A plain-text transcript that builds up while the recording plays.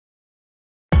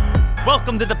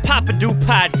Welcome to the Papa-Doo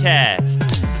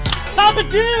Podcast.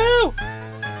 Papa-Doo!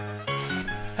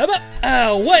 How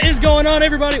about, what is going on,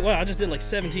 everybody? Wow, I just did like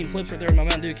 17 flips right there in my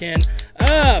Mountain Dew can.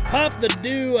 Pop the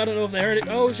Dew. I don't know if they heard it.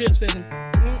 Oh, shit, it's fizzing.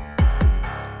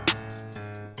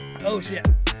 Oh, shit.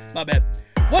 My bad.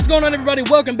 What's going on, everybody?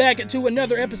 Welcome back to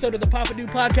another episode of the Papa-Doo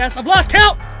Podcast. I've lost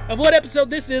count of what episode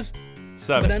this is.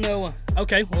 7. But I know,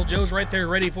 okay, well, Joe's right there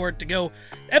ready for it to go.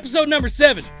 Episode number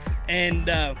 7.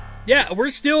 And, yeah, we're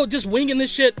still just winging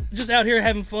this shit, just out here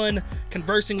having fun,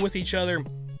 conversing with each other,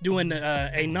 doing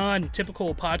a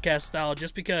non-typical podcast style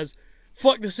just because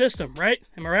fuck the system, right?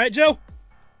 Am I right, Joe?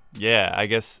 Yeah, I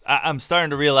guess I'm starting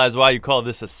to realize why you call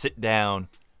this a sit-down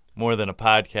more than a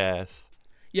podcast.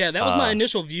 Yeah, that was my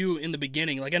initial view in the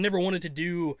beginning. Like, I never wanted to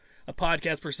do a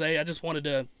podcast per se. I just wanted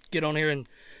to get on here and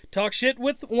talk shit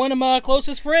with one of my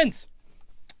closest friends.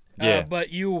 Yeah. But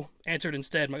you answered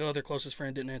instead. My other closest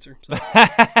friend didn't answer. So.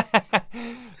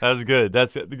 That's good.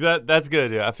 That's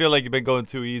good. Yeah, I feel like you've been going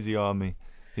too easy on me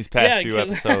these past few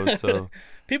episodes. So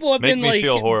people have make been me like,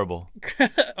 feel horrible.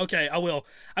 Okay, I will.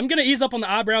 I'm gonna ease up on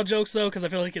the eyebrow jokes though, because I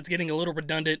feel like it's getting a little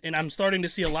redundant, and I'm starting to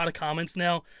see a lot of comments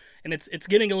now, and it's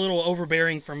getting a little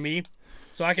overbearing from me.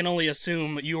 So I can only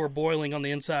assume you are boiling on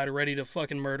the inside, ready to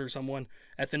fucking murder someone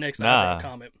at the next eyebrow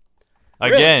comment.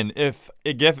 Again, really?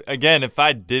 if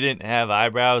I didn't have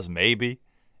eyebrows, maybe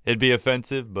it'd be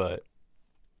offensive, but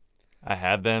I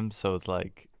have them, so it's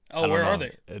like, oh, where are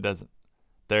they? It doesn't.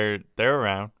 They're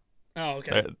around. Oh,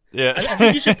 okay. Yeah. I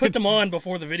think you should put them on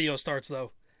before the video starts,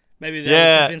 though. Maybe that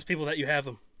will convince people that you have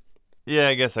them. Yeah,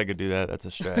 I guess I could do that. That's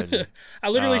a strategy. I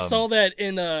literally saw that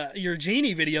in your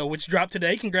Genie video, which dropped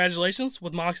today. Congratulations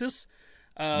with Moxus.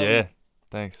 Yeah,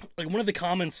 thanks. Like, one of the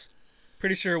comments,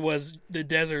 pretty sure, was the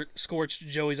desert scorched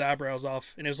Joey's eyebrows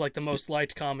off, and it was like the most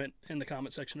liked comment in the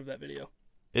comment section of that video.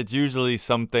 It's usually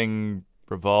something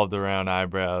revolved around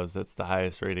eyebrows. That's the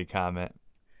highest rated comment.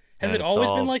 Has it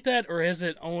always been like that, or has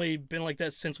it only been like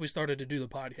that since we started to do the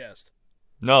podcast?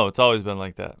 No, it's always been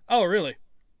like that. Oh, really?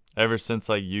 Ever since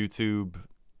like YouTube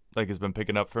has been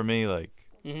picking up for me,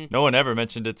 no one ever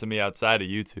mentioned it to me outside of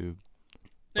YouTube.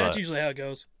 That's usually how it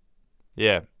goes.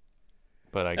 Yeah.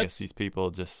 But I guess these people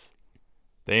just,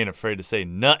 they ain't afraid to say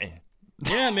nothing.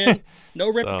 Yeah, man. No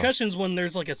repercussions when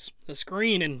there's like a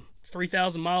screen and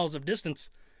 3,000 miles of distance.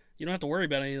 You don't have to worry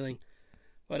about anything.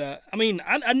 But, I mean,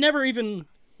 I never even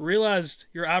realized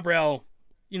your eyebrow,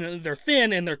 they're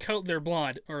thin and they're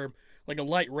blonde or like a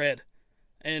light red.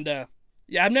 And,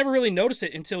 yeah, I've never really noticed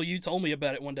it until you told me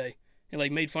about it one day and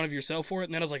like made fun of yourself for it.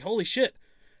 And then I was like, holy shit,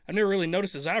 I've never really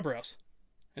noticed his eyebrows.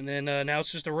 And then now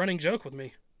it's just a running joke with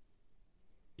me.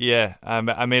 Yeah,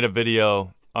 I made a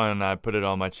video I put it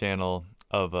on my channel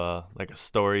of like a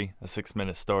story, a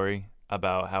 6-minute story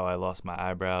about how I lost my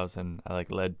eyebrows, and I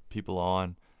like led people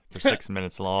on for 6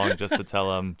 minutes long just to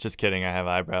tell them, just kidding, I have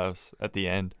eyebrows at the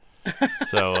end.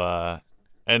 So,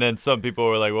 and then some people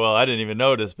were like, well, I didn't even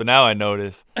notice, but now I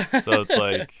notice. So it's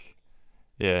like,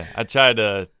 yeah, I tried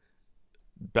to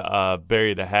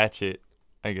bury the hatchet,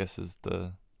 I guess is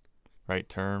the right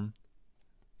term.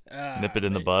 Nip it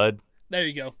in the bud. There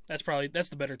you go. That's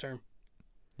the better term.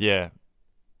 Yeah.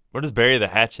 What does bury the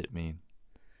hatchet mean?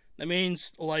 That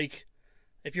means, like,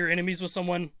 if you're enemies with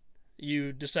someone,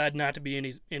 you decide not to be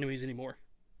enemies anymore.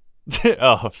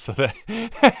 Oh, so that...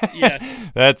 Yeah.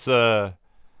 That's, wow,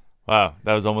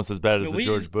 that was almost as bad as the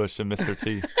George Bush and Mr.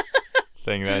 T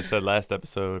thing that I said last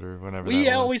episode or whenever that was. We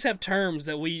always have terms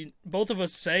that both of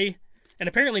us say, and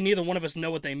apparently neither one of us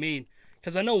know what they mean.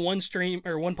 Because I know one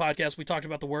podcast we talked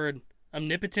about the word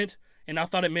omnipotent, and I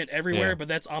thought it meant everywhere, but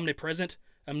that's omnipresent.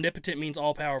 Omnipotent means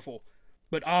all-powerful.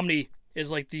 But omni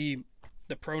is like the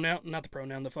pronoun, not the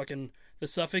pronoun, the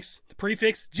suffix, the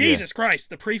prefix. Jesus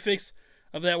Christ, the prefix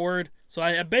of that word. So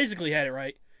I basically had it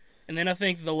right. And then I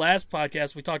think the last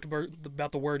podcast we talked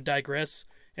about the word digress,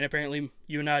 and apparently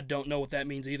you and I don't know what that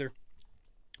means either.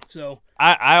 So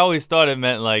I always thought it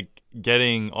meant like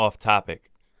getting off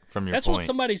topic from your point. That's what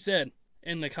somebody said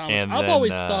in the comments. I've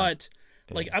always thought,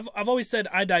 like, I've always said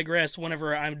I digress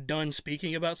whenever I'm done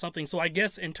speaking about something. So I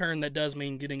guess in turn that does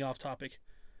mean getting off topic.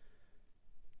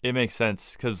 It makes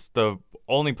sense because the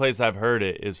only place I've heard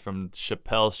it is from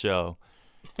Chappelle's show,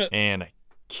 and I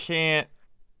can't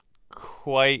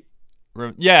quite.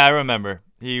 I remember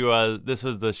this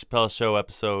was the Chappelle show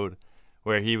episode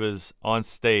where he was on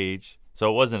stage,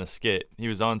 so it wasn't a skit. He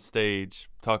was on stage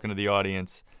talking to the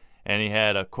audience, and he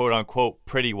had a quote-unquote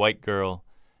pretty white girl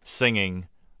singing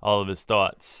all of his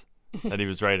thoughts that he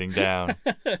was writing down.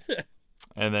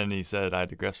 And then he said, I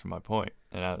digress from my point.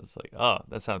 And I was like, oh,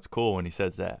 that sounds cool when he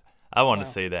says that. I want to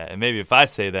say that. And maybe if I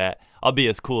say that, I'll be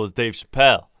as cool as Dave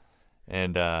Chappelle.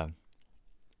 And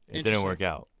it didn't work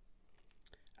out.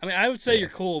 I mean, I would say you're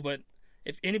cool, but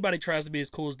if anybody tries to be as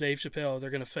cool as Dave Chappelle, they're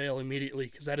going to fail immediately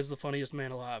because that is the funniest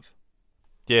man alive.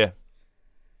 Yeah.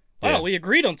 Oh, we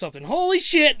agreed on something. Holy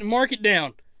shit! Mark it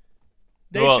down.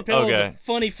 Dave Chappelle is a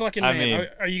funny fucking man. I mean,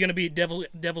 are you going to be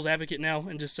devil's advocate now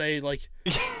and just say, like,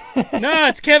 nah,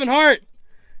 it's Kevin Hart?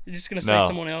 You're just going to say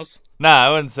someone else? Nah, I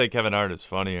wouldn't say Kevin Hart is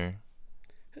funnier.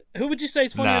 Who would you say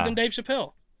is funnier than Dave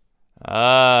Chappelle?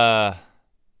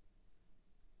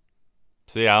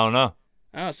 See, I don't know.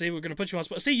 Oh, see, we're going to put you on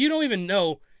spot. See, you don't even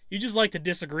know. You just like to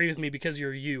disagree with me because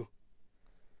you're you.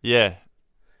 Yeah.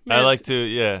 Man. I like to,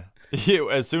 yeah.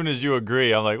 As soon as you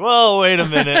agree, I'm like, well, wait a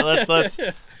minute.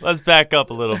 Let's back up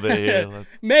a little bit here.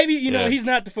 Maybe, you know, he's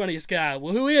not the funniest guy.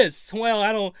 Well, who is?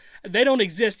 Well, they don't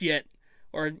exist yet.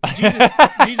 Or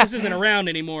Jesus isn't around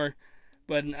anymore.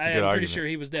 But I am pretty sure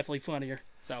he was definitely funnier.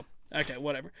 So, okay,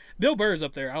 whatever. Bill Burr's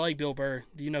up there. I like Bill Burr.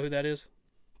 Do you know who that is?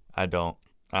 I don't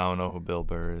know who Bill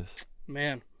Burr is.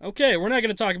 Man. Okay, we're not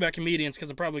going to talk about comedians because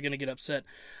I'm probably going to get upset.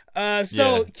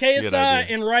 So,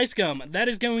 KSI and RiceGum. That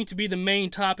is going to be the main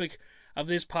topic of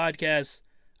this podcast.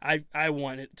 I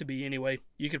want it to be anyway.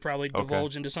 You could probably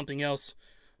divulge into something else.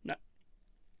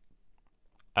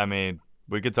 I mean,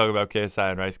 we could talk about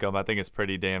KSI and RiceGum. I think it's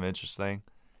pretty damn interesting.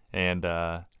 And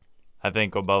I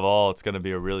think above all, it's going to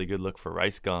be a really good look for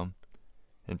RiceGum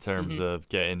in terms of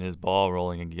getting his ball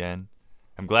rolling again.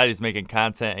 I'm glad he's making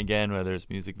content again, whether it's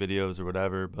music videos or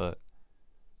whatever, but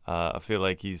I feel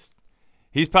like he's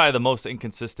probably the most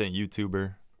inconsistent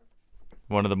YouTuber,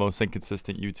 one of the most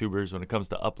inconsistent YouTubers when it comes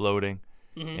to uploading.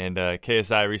 And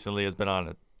KSI recently has been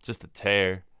on just a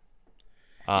tear.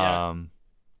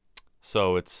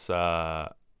 So it's, I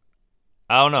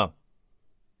don't know.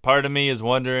 Part of me is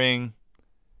wondering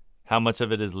how much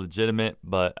of it is legitimate,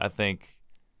 but I think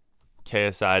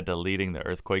KSI deleting the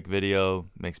earthquake video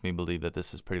makes me believe that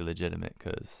this is pretty legitimate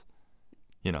because,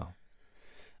 you know,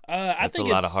 that's a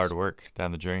lot of hard work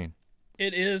down the drain.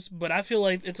 It is, but I feel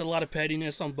like it's a lot of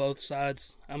pettiness on both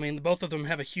sides. I mean, both of them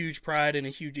have a huge pride and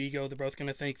a huge ego. They're both going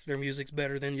to think their music's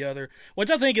better than the other, which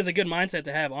I think is a good mindset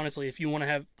to have, honestly. If you want to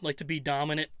have, like, to be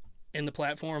dominant in the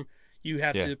platform, you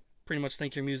have to pretty much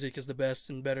think your music is the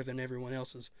best and better than everyone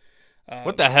else's.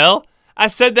 What the hell? I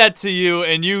said that to you,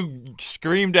 and you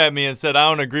screamed at me and said, I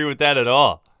don't agree with that at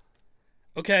all.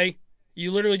 Okay.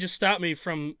 You literally just stopped me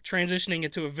from transitioning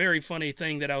into a very funny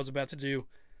thing that I was about to do,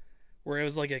 where it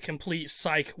was like a complete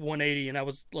psych 180, and I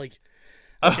was like,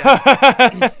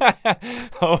 okay.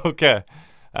 Okay.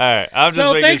 All right. I'm just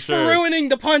making sure. Thanks for ruining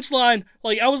the punchline.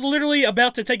 Like, I was literally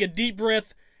about to take a deep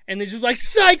breath, and then just like,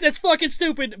 psych, that's fucking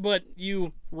stupid, but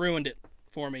you ruined it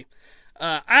for me.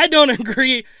 I don't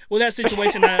agree with that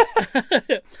situation.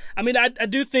 I mean, I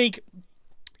do think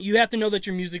you have to know that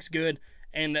your music's good,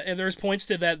 and there's points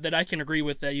to that I can agree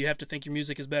with, that you have to think your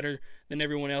music is better than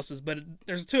everyone else's, but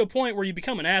there's to a point where you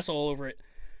become an asshole over it,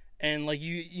 and like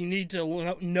you need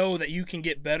to know that you can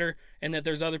get better, and that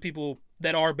there's other people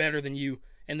that are better than you,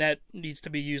 and that needs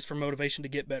to be used for motivation to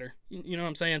get better. You know what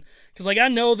I'm saying? Because like I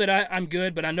know that I'm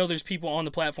good, but I know there's people on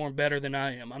the platform better than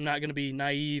I am. I'm not going to be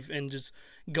naive and just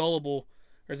gullible.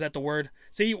 Or is that the word?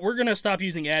 See, we're going to stop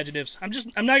using adjectives. I'm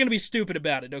not going to be stupid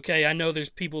about it, okay? I know there's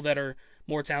people that are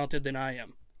more talented than I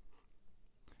am.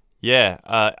 Yeah,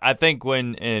 I think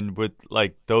with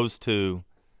like those two,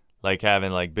 like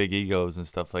having like big egos and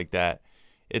stuff like that,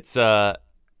 it's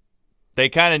they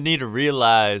kind of need to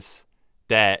realize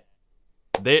that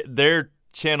their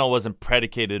channel wasn't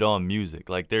predicated on music.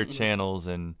 Like their channels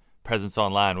and presence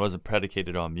online wasn't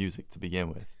predicated on music to begin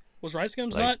with. Was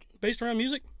RiceGum's not based around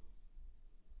music?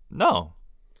 No.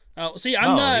 See,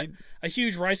 I'm not a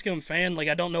huge RiceGum fan. Like,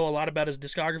 I don't know a lot about his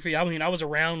discography. I mean, I was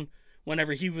around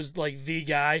whenever he was, like, the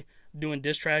guy doing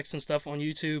diss tracks and stuff on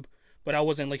YouTube, but I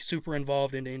wasn't, like, super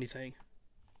involved into anything.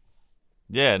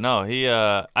 Yeah, no,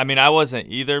 I mean, I wasn't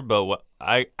either, but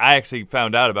I actually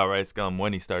found out about RiceGum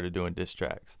when he started doing diss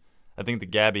tracks. I think the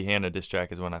Gabby Hanna diss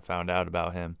track is when I found out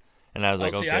about him, and I was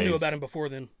like, see, okay. I knew about him before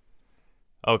then.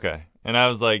 Okay, and I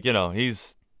was like, you know,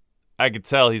 I could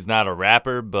tell he's not a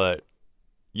rapper, but,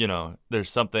 you know, there's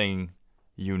something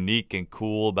unique and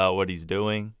cool about what he's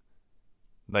doing.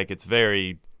 Like, it's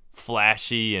very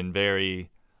flashy and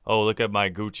very, oh, look at my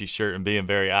Gucci shirt, and being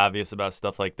very obvious about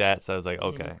stuff like that. So I was like,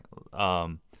 okay.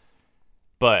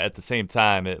 But at the same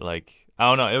time, it, like, I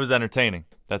don't know, it was entertaining.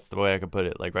 That's the way I could put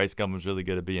it. Like, RiceGum was really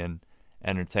good at being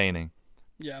entertaining.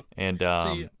 Yeah. And,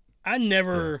 see, I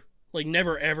never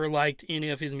ever liked any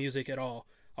of his music at all.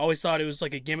 I always thought it was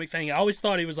like a gimmick thing. I always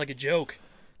thought it was like a joke,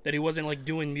 that he wasn't like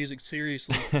doing music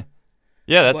seriously.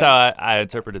 Yeah, that's how I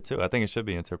interpret it too. I think it should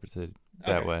be interpreted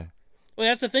that way. Well,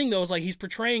 that's the thing though, is like he's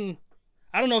portraying,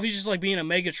 I don't know if he's just like being a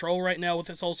mega troll right now with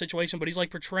this whole situation, but he's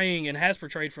like portraying and has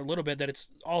portrayed for a little bit that it's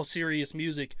all serious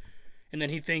music, and then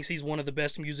he thinks he's one of the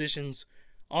best musicians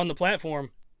on the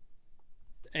platform,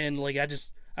 and like I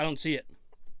don't see it.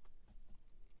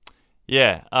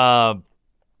 Yeah.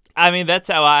 I mean, that's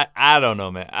how I don't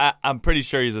know, man. I'm pretty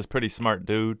sure he's a pretty smart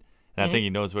dude, and I think he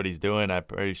knows what he's doing. I'm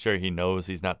pretty sure he knows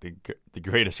he's not the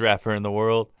greatest rapper in the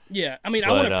world. Yeah, I mean,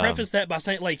 I want to preface that by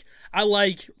saying, like, I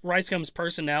like RiceGum's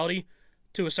personality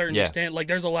to a certain extent. Like,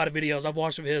 there's a lot of videos I've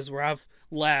watched of his where I've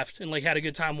laughed and, like, had a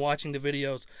good time watching the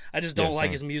videos. I just don't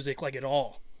like his music, like, at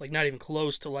all. Like, not even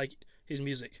close to, like, his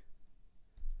music.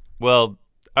 Well,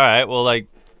 all right. Well, like,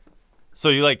 so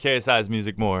you like KSI's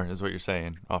music more is what you're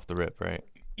saying off the rip, right?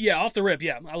 Yeah, off the rip,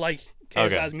 yeah. I like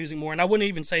KSI's music more. And I wouldn't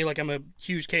even say, like, I'm a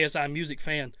huge KSI music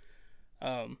fan.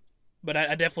 But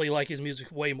I definitely like his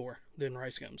music way more than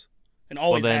RiceGum's. And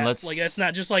always have. Like, that's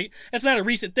not a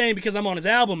recent thing because I'm on his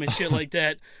album and shit like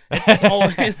that.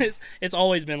 It's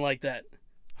always been like that.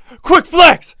 Quick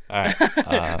flex! All right. All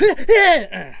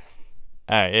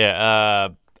right, yeah.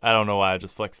 I don't know why I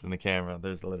just flexed in the camera.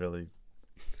 There's literally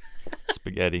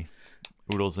spaghetti,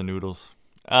 oodles and noodles.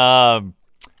 But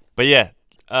yeah.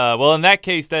 Well, in that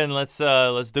case, then let's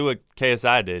do what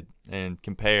KSI did and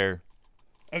compare.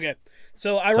 Okay.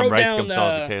 So I some wrote down RiceGum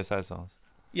songs and KSI songs.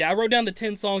 Yeah, I wrote down the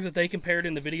 10 songs that they compared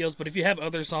in the videos, but if you have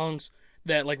other songs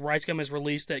that like RiceGum has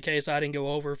released that KSI didn't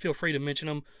go over, feel free to mention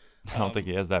them. I don't think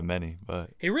he has that many, but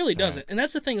he really doesn't. Right. And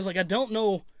that's the thing is like I don't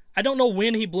know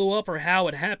when he blew up or how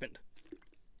it happened.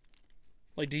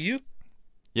 Like, do you?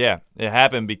 Yeah, it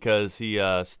happened because he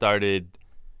started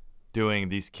doing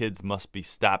These Kids Must Be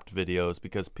Stopped videos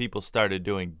because people started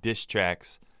doing diss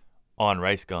tracks on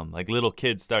RiceGum. Like little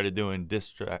kids started doing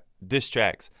diss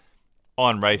tracks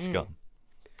on RiceGum.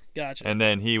 Gotcha. And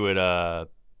then he would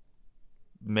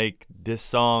make diss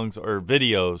songs or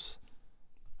videos.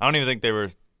 I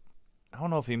don't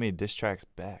know if he made diss tracks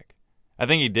back. I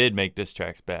think he did make diss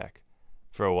tracks back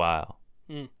for a while.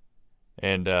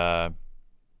 And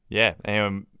yeah,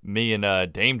 and me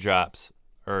and Dame Drops,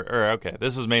 okay,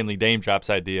 this was mainly Dame Drops'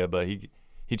 idea, but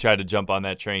he tried to jump on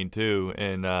that train too,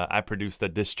 and I produced a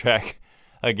diss track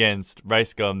against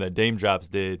RiceGum that Dame Drops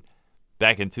did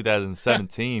back in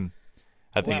 2017,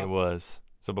 I think it was.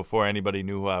 So before anybody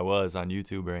knew who I was on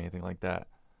YouTube or anything like that.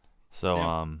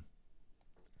 So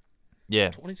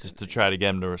yeah, just to try to get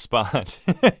him to respond.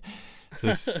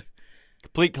 Just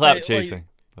complete clout chasing.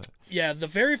 Yeah, the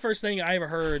very first thing I ever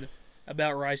heard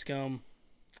about RiceGum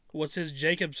was his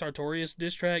Jacob Sartorius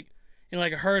diss track, and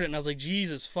like I heard it and I was like,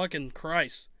 Jesus fucking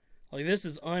Christ, like this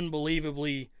is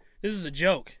a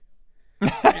joke.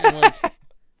 And, like,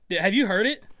 have you heard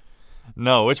it?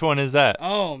 No, which one is that?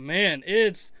 Oh man,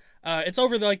 it's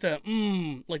over the like the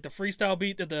freestyle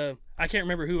beat that I can't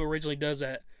remember who originally does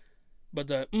that, but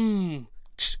the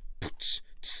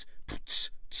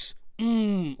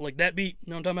like that beat.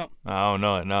 You know what I'm talking about? Oh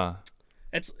no.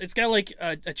 It's got like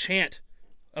a chant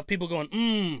of people going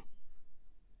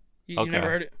You never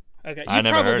heard it? Okay, you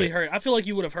probably heard it. I feel like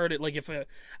you would have heard it. Like if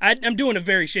I'm doing a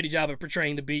very shitty job of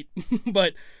portraying the beat,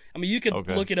 but I mean you could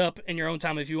look it up in your own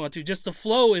time if you want to. Just the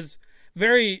flow is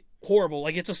very horrible.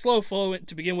 Like it's a slow flow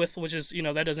to begin with, which is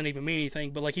that doesn't even mean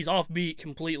anything. But like he's off beat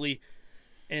completely,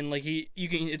 and like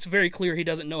it's very clear he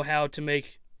doesn't know how to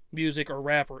make music or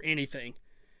rap or anything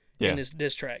in this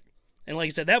diss track. And like I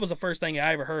said, that was the first thing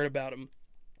I ever heard about him.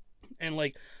 And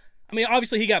like, I mean,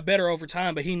 obviously he got better over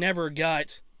time, but he never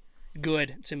got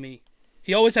good to me.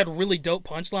 He always had really dope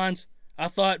punchlines, I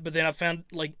thought, but then I found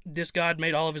like Disc God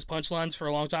made all of his punchlines for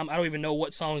a long time. I don't even know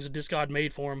what songs Disc God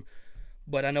made for him,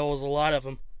 but I know it was a lot of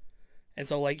them. And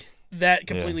so like that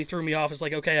completely threw me off. It's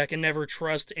like, okay, I can never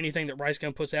trust anything that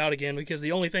RiceGum puts out again because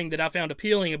the only thing that I found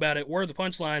appealing about it were the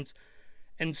punchlines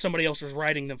and somebody else was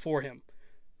writing them for him.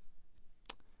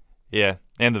 Yeah,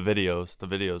 and the videos. The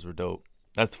videos were dope.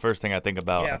 That's the first thing I think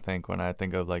about, I think, when I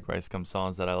think of like RiceGum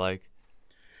songs that I like.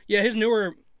 Yeah, his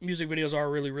newer music videos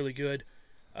are really, really good.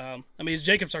 I mean, his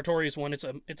Jacob Sartorius one, it's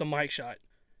a mic shot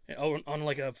on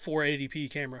like a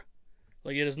 480p camera.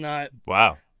 Like it is not.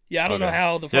 Wow. Yeah, I don't know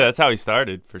how the. Yeah, that's how he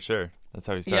started for sure. That's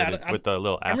how he started with the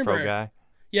little Afro guy.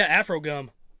 Yeah, Afro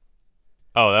Gum.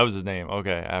 Oh, that was his name.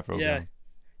 Okay, Afro Gum.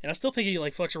 And I still think he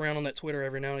like fucks around on that Twitter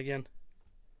every now and again.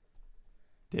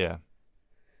 Yeah.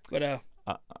 But yeah,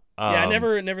 I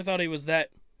never thought he was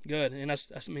that good, and I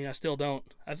mean I still don't.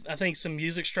 I think some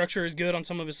music structure is good on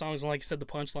some of his songs, and like I said, the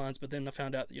punchlines. But then I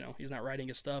found out he's not writing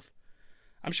his stuff.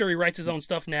 I'm sure he writes his own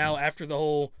stuff now after the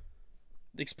whole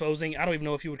exposing. I don't even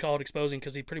know if you would call it exposing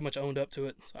because he pretty much owned up to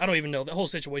it. So I don't even know. The whole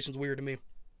situation's weird to me.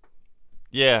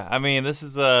 Yeah, I mean this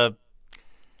is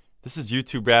This is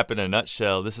YouTube rap in a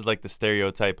nutshell. This is like the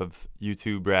stereotype of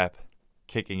YouTube rap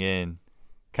kicking in,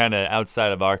 kind of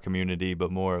outside of our community,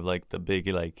 but more of like the big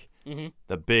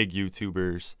the big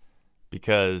YouTubers,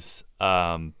 because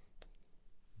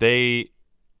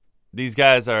these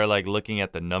guys are like looking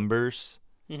at the numbers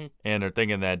and are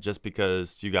thinking that just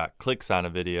because you got clicks on a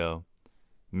video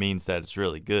means that it's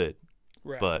really good.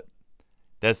 Right. But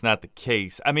that's not the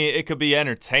case. I mean, it could be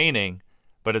entertaining,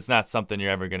 but it's not something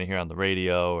you're ever going to hear on the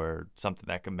radio or something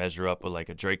that can measure up with like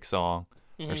a Drake song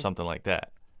or something like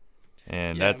that.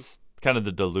 And that's kind of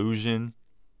the delusion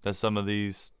that some of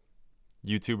these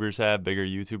YouTubers have, bigger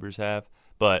YouTubers have.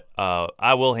 But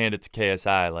I will hand it to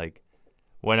KSI. Like,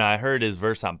 when I heard his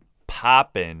verse on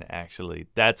Poppin', actually,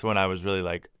 that's when I was really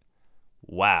like,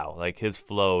 wow, like his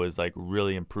flow is like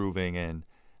really improving. And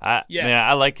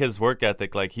I like his work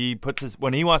ethic. Like,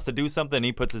 when he wants to do something,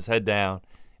 he puts his head down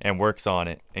and works on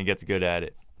it and gets good at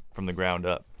it from the ground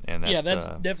up. And that's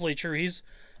definitely true. He's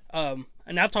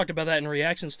and I've talked about that in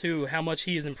reactions too, how much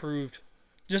he has improved.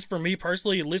 Just for me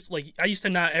personally, like I used to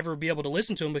not ever be able to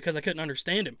listen to him because I couldn't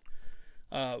understand him.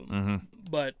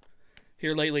 But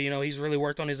here lately, he's really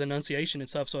worked on his enunciation and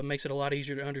stuff, so it makes it a lot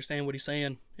easier to understand what he's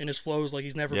saying in his flows. Like,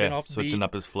 he's never been off the beat. Switching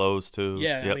up his flows too.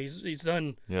 Yeah, I mean, he's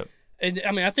done. Yep. And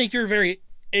I mean, I think you're very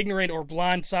ignorant or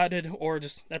blindsided, or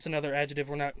just, that's another adjective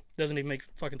doesn't even make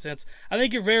fucking sense. I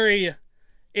think you're very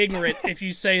ignorant if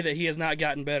you say that he has not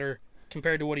gotten better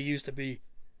compared to what he used to be.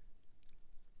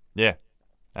 Yeah,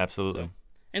 absolutely. So.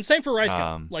 And same for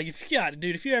RiceGum. Like, if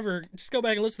you ever just go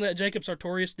back and listen to that Jacob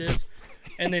Sartorius diss,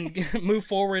 and then move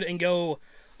forward and go,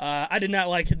 I did not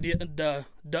like the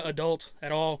adult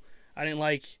at all. I didn't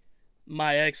like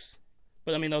My Ex,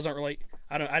 but I mean, those aren't really.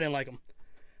 I didn't like them.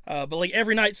 But like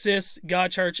Every Night Sis,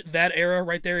 God Church, that era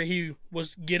right there, he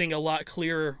was getting a lot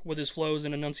clearer with his flows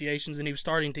and enunciations, and he was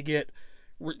starting to get,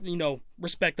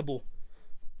 respectable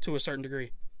to a certain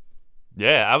degree.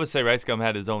 Yeah, I would say RiceGum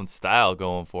had his own style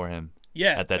going for him.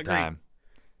 Yeah, at that time.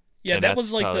 Yeah, and that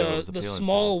was like the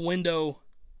small window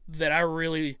that I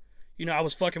really, I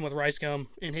was fucking with RiceGum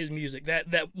and his music.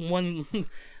 That one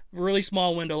really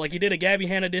small window. Like, he did a Gabby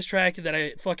Hanna diss track that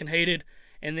I fucking hated,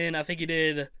 and then I think he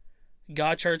did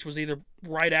God Church was either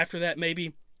right after that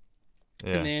maybe.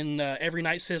 Yeah. And then Every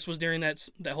Night Sis was during that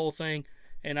whole thing,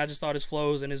 and I just thought his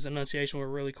flows and his enunciation were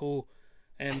really cool,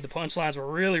 and the punchlines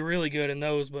were really, really good in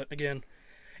those. But again,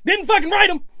 didn't fucking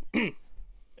write them.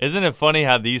 Isn't it funny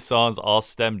how these songs all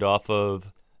stemmed off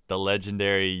of the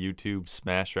legendary YouTube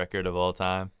smash record of all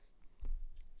time?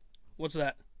 What's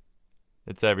that?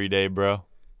 It's Everyday, Bro.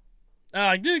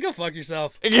 Dude, go fuck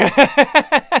yourself. It's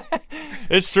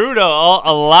true, though.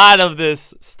 A lot of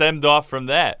this stemmed off from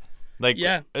that. Like,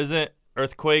 isn't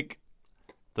Earthquake,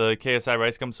 the KSI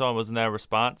RiceGum song, wasn't that a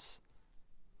response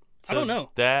to I don't know.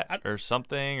 That or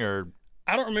something? Or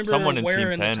I don't remember someone in where Team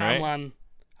in 10, the timeline. right?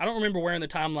 I don't remember where in the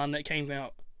timeline that came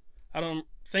out. I don't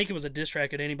think it was a diss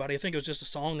track at anybody. I think it was just a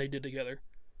song they did together.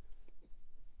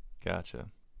 Gotcha.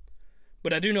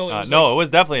 But I do know it was it was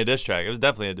definitely a diss track. It was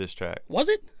definitely a diss track. Was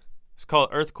it? It's called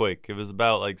Earthquake. It was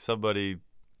about like somebody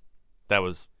that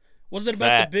was. Was it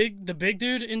about the big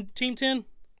dude in Team 10?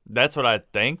 That's what I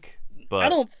think. But I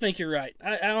don't think you're right.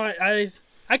 I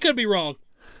could be wrong.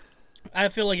 I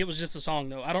feel like it was just a song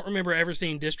though. I don't remember ever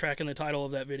seeing diss track in the title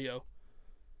of that video.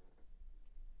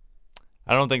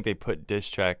 I don't think they put diss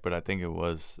track, but I think it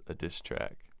was a diss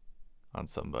track on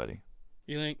somebody.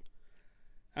 You think?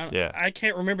 Yeah. I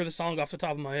can't remember the song off the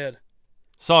top of my head.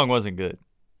 Song wasn't good.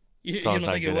 You don't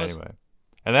think it was? Anyway.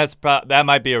 And that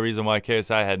might be a reason why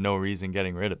KSI had no reason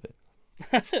getting rid of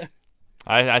it.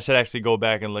 I should actually go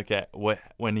back and look at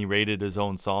when he rated his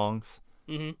own songs,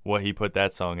 what he put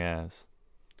that song as.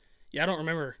 Yeah, I don't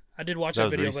remember. I did watch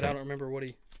that video, recent. But I don't remember what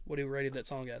he rated that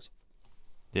song as.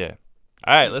 Yeah.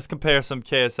 All right, let's compare some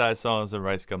KSI songs and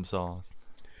RiceGum songs.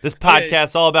 This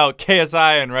podcast's all about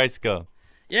KSI and RiceGum.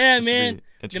 Yeah, man.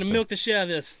 I'm going to milk the shit out of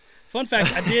this. Fun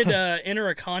fact, I did enter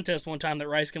a contest one time that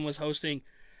RiceGum was hosting.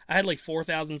 I had like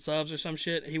 4,000 subs or some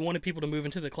shit. He wanted people to move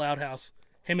into the Cloud House,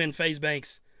 him and FaZe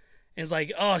Banks. And it's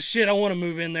like, oh, shit, I want to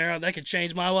move in there. That could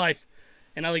change my life.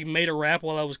 And I like made a rap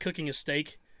while I was cooking a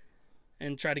steak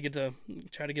and try to get them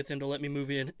to let me move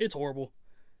in. It's horrible.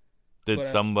 Did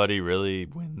somebody really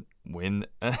win?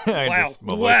 Wow.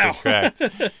 My voice was cracked.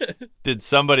 Did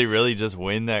somebody really just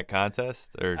win that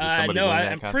contest? Or did somebody win that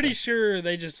contest? I'm pretty sure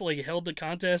they just like held the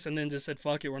contest and then just said,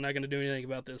 fuck it, we're not going to do anything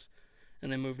about this.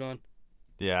 And then moved on.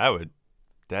 Yeah, I would.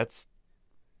 That's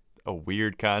a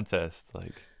weird contest.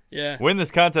 Like, yeah, win this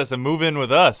contest and move in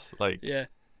with us. Like, yeah.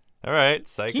 All right,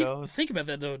 psychos. Think about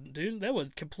that, though, dude. That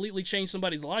would completely change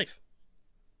somebody's life.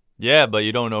 Yeah, but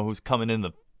you don't know who's coming in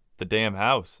the the damn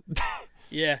house.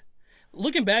 Yeah.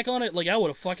 Looking back on it, like, I would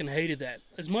have fucking hated that.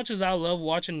 As much as I love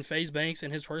watching FaZe Banks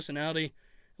and his personality,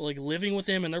 like, living with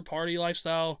him and their party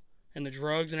lifestyle and the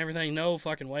drugs and everything, no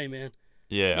fucking way, man.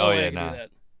 Yeah, No way I could do that.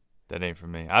 That ain't for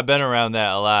me. I've been around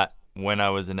that a lot when I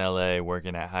was in LA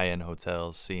working at high-end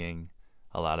hotels, seeing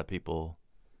a lot of people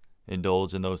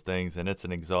indulge in those things, and it's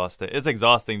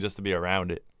exhausting just to be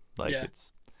around it. Like, Yeah.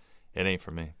 it ain't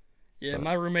for me. Yeah, But-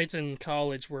 my roommates in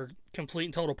college were complete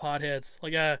and total potheads.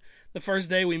 Like, the first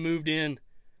day we moved in,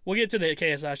 we'll get to the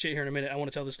KSI shit here in a minute. I want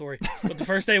to tell the story. But the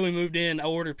first day we moved in, I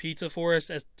ordered pizza for us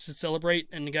to celebrate,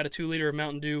 and got a 2-liter of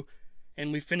Mountain Dew,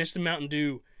 and we finished the Mountain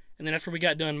Dew. And then after we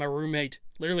got done, my roommate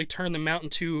literally turned the Mountain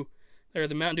Dew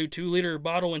 2-liter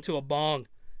bottle into a bong,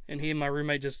 and he and my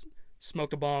roommate just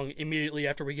smoked a bong immediately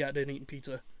after we got done eating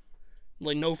pizza.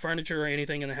 Like, no furniture or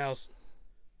anything in the house.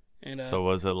 And So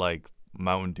was it like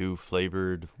Mountain Dew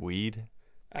flavored weed?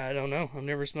 I don't know. I've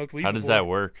never smoked weed How does before. that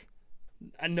work?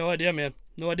 I had no idea, man.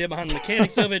 No idea behind the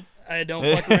mechanics of it. I don't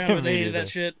fuck around with Me any of that neither.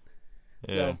 shit.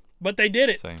 Yeah. So, but they did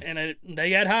it, Same. and they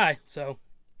got high. So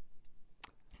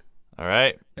All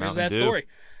right. there's Mountain that Dew.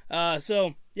 story.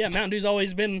 So yeah, Mountain Dew's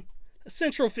always been a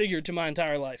central figure to my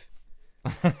entire life.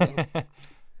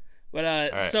 But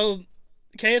right. so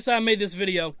KSI made this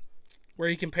video where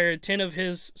he compared 10 of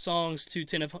his songs to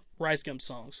 10 of RiceGum's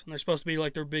songs, and they're supposed to be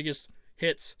like their biggest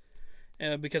hits,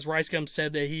 because RiceGum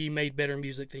said that he made better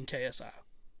music than KSI.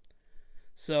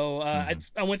 So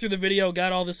I went through the video,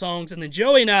 got all the songs, and then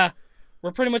Joey and I,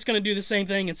 we're pretty much going to do the same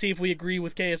thing and see if we agree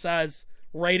with KSI's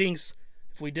ratings,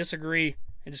 if we disagree,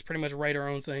 and just pretty much rate our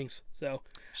own things. So,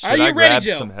 Should are you I ready, grab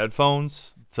Joe? some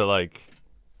headphones to like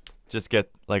just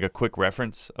get like a quick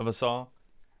reference of a song?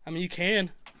 I mean, you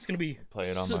can. It's going to be Play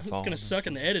it on my It's phone going to suck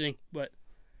in the editing, but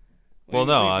Well,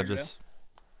 no, I figure it just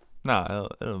it'll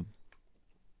out.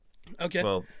 Okay.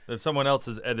 well, if someone else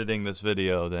is editing this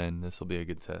video, then this will be a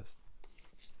good test.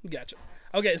 Gotcha.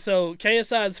 Okay, so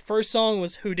KSI's first song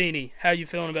was Houdini. How you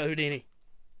feeling about Houdini?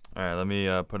 All right, let me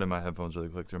put in my headphones really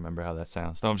quick to remember how that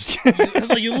sounds. No, I'm just kidding. I was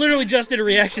like, you literally just did a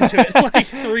reaction to it like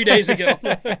 3 days ago,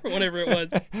 whatever it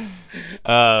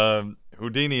was.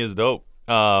 Houdini is dope.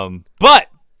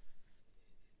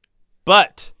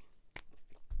 But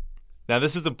now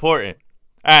this is important.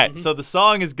 All right, so the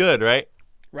song is good, right?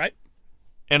 Right?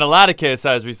 And a lot of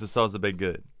KSI's recent songs have been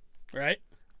good. Right?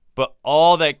 But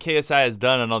all that KSI has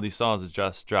done on all these songs is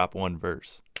just drop one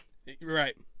verse.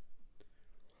 Right.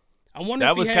 I wonder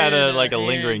That if he was had kind of like a hand-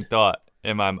 lingering thought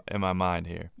in my mind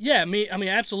here. Yeah, I mean,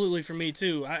 absolutely for me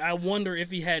too. I wonder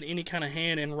if he had any kind of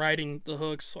hand in writing the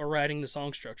hooks or writing the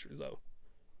song structures, though.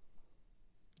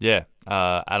 Yeah,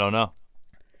 I don't know.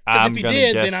 Because I'm if he gonna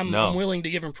did, guess then I'm no. willing to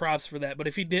give him props for that. But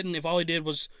if he didn't, if all he did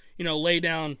was, lay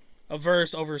down a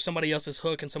verse over somebody else's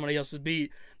hook and somebody else's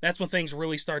beat, that's when things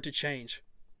really start to change.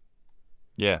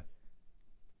 Yeah.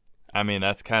 I mean,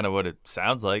 that's kind of what it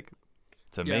sounds like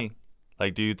to Yeah. me.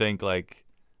 Like, do you think like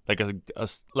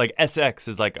SX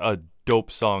is like a dope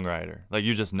songwriter? Like,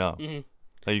 you just know. Mm-hmm.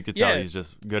 Like, you could tell Yeah. he's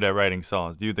just good at writing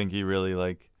songs. Do you think he really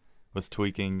like was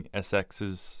tweaking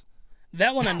SX's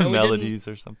That one I know melodies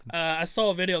or something? I saw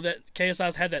a video that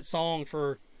KSI's had that song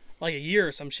for like a year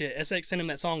or some shit. SX sent him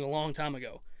that song a long time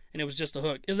ago, and it was just a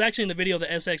hook. It was actually in the video that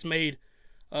SX made,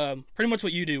 pretty much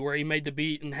what you do, where he made the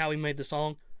beat and how he made the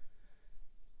song.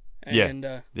 And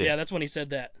Yeah. that's when he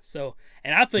said that. So,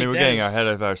 and I I think mean, we're that getting is- ahead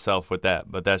of ourselves with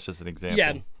that, but that's just an example.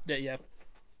 yeah. But yeah,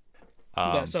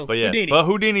 Houdini. but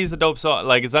Houdini's a dope song.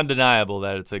 Like, it's undeniable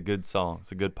that it's a good song.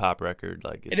 It's a good pop record.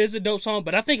 Like, It is a dope song,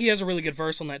 but I think he has a really good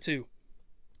verse on that too.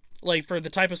 Like, for the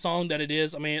type of song that it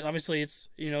is, I mean, obviously it's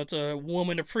it's a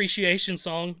woman appreciation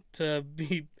song, to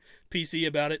be PC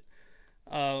about it.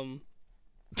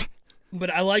 But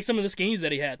I like some of the schemes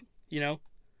that he had.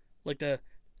 Like the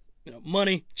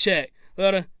money check,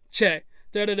 check,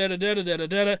 da da da da da da da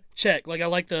da check. Like, I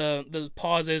like the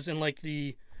pauses and like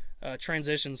the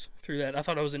transitions through that. I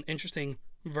thought it was an interesting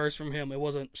verse from him. It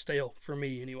wasn't stale for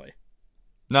me anyway.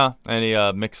 No, and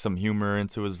he mixed some humor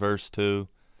into his verse too.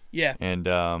 Yeah. And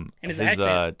And his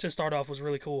accent to start off was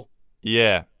really cool.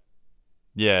 Yeah,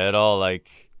 it all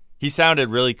like he sounded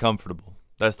really comfortable.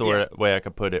 That's the way I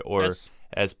could put it. Or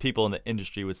as people in the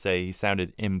industry would say, he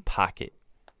sounded in pocket.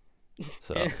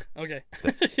 So okay.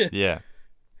 yeah,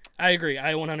 I agree.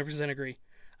 I 100% agree.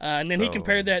 And then he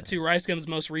compared that to RiceGum's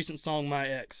most recent song, My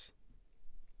Ex.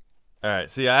 all right.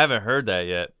 See, I haven't heard that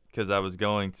yet because I was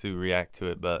going to react to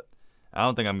it, but I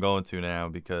don't think I'm going to now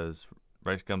because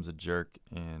RiceGum's a jerk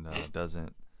and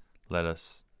doesn't let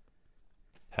us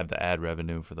have the ad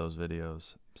revenue for those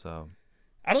videos. So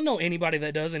I don't know anybody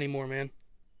that does anymore, man.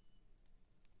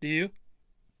 Do you?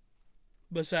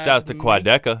 Besides shout out to me?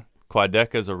 Quadeca.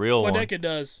 Quadeca's a real one. Quadeca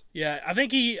does. Yeah, I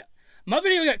think my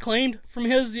video got claimed from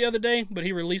his the other day, but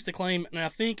he released the claim, and I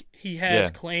think he has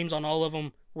claims on all of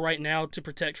them right now to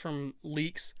protect from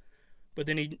leaks, but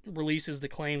then he releases the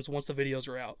claims once the videos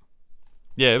are out.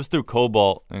 Yeah, it was through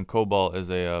Cobalt, and Cobalt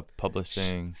is a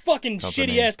publishing fucking company.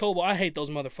 shitty-ass Cobalt. I hate those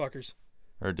motherfuckers.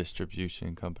 Or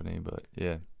distribution company, but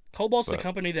yeah. Cobalt's the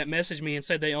company that messaged me and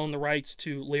said they own the rights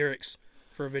to lyrics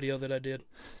for a video that I did.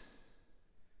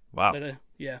 Wow. But,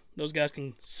 yeah, those guys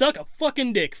can suck a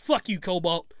fucking dick. Fuck you,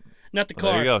 Cobalt. Not the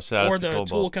car there you go. Shout or out to the Cobalt.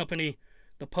 tool company,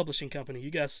 the publishing company.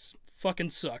 You guys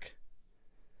fucking suck.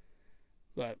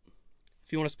 But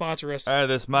if you want to sponsor us, all right,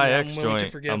 this My Ex I'm willing to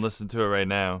joint. forgive. I'm listening to it right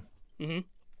now. Mm-hmm.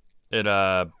 It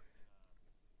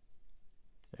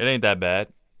ain't that bad.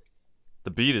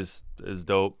 The beat is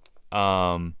dope.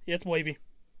 Yeah, it's wavy.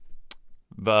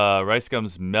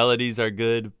 RiceGum's melodies are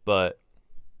good, but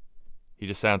he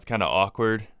just sounds kind of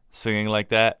awkward singing like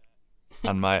that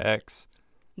on My Ex.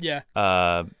 Yeah.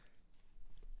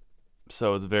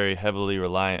 So it's very heavily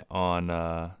reliant on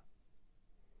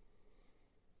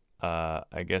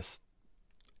I guess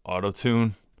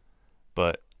auto-tune,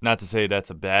 but not to say that's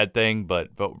a bad thing,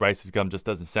 but RiceGum just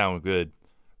doesn't sound good.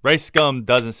 RiceGum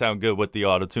doesn't sound good with the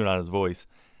auto-tune on his voice,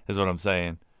 is what I'm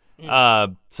saying. So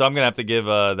I'm gonna have to give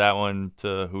that one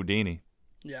to Houdini.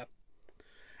 Yeah.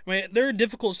 I mean, they're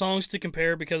difficult songs to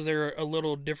compare because they're a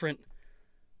little different,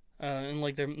 and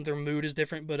like their mood is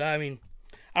different. But I mean,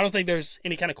 I don't think there's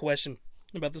any kind of question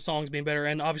about the songs being better,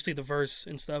 and obviously the verse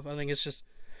and stuff. I think it's just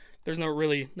there's not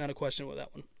a question with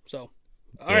that one. So,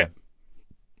 all right.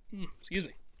 Excuse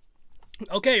me.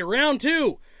 Okay, round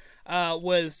 2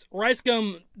 was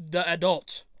RiceGum the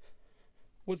Adult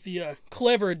with the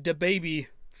clever DaBaby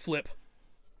flip.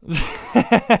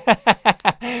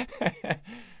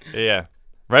 Yeah.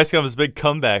 RiceGum's big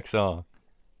comeback song.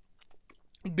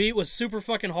 Beat was super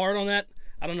fucking hard on that.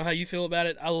 I don't know how you feel about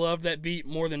it. I love that beat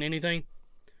more than anything.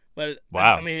 But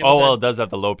wow. I mean, it does have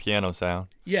the low piano sound.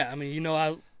 Yeah, I mean,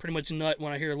 I pretty much nut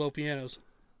when I hear low pianos.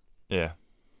 Yeah.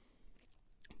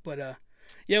 But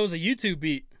yeah, it was a YouTube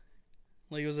beat.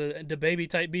 Like it was a DaBaby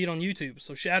type beat on YouTube.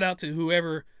 So shout out to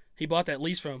whoever he bought that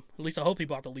lease from. At least I hope he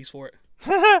bought the lease for it.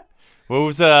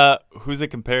 Who's it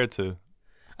compared to?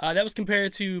 That was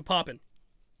compared to Poppin'.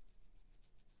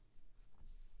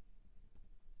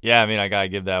 Yeah, I mean, I gotta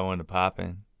give that one to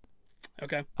Poppin'.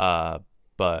 Okay.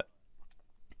 But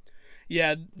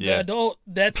yeah, the Adult.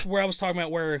 That's where I was talking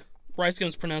about where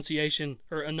RiceGum's pronunciation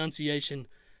or enunciation,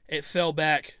 it fell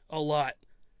back a lot.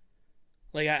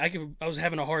 Like I was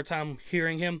having a hard time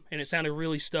hearing him, and it sounded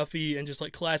really stuffy and just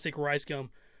like classic RiceGum.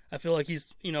 I feel like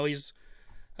he's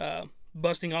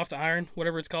busting off the iron,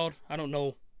 whatever it's called. I don't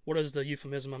know what is the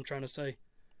euphemism I'm trying to say.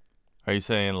 Are you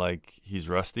saying like he's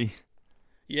rusty?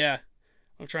 Yeah,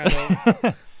 I'm trying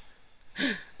to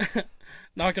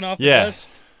knocking off the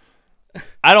dust.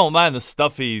 I don't mind the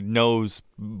stuffy nose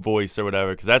voice or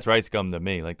whatever, because that's RiceGum to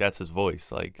me. Like that's his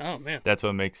voice. Like oh man, that's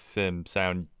what makes him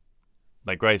sound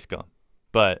like RiceGum.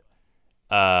 But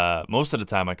most of the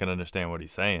time I can understand what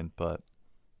he's saying. But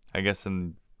I guess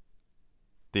in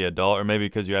the Adult, or maybe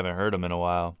because you haven't heard him in a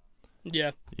while,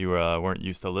 yeah, you weren't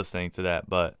used to listening to that.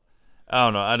 But I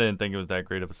don't know. I didn't think it was that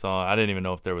great of a song. I didn't even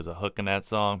know if there was a hook in that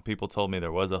song. People told me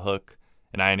there was a hook,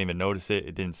 and I didn't even notice it.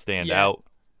 It didn't stand out.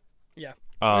 Yeah.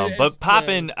 But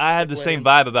Poppin', I had the same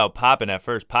vibe about Poppin' at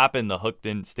first. Poppin', the hook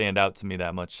didn't stand out to me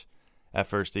that much at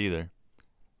first either.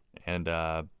 And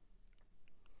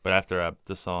but after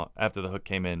the hook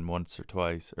came in once or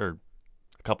twice or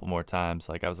a couple more times,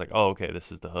 like I was like, oh, okay,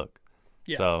 this is the hook.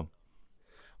 Yeah. So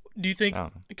do you think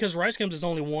because RiceGum's is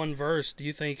only one verse, do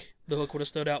you think the hook would have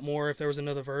stood out more if there was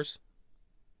another verse?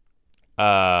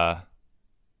 Yeah,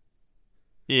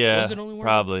 was it only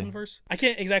probably. One verse? I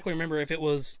can't exactly remember if it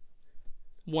was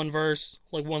one verse,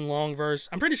 like one long verse.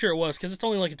 I'm pretty sure it was because it's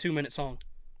only like a 2-minute song.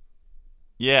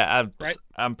 Yeah,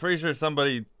 I'm pretty sure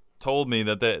somebody told me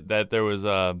that there was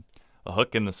a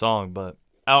hook in the song, but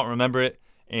I don't remember it.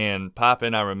 And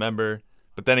Poppin', I remember,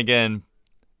 but then again,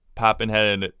 Poppin'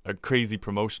 had a crazy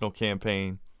promotional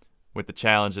campaign with the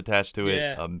challenge attached to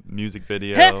it, a music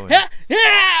video. Yeah.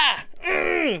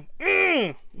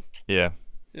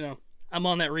 You know, I'm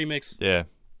on that remix. Yeah,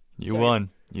 you won.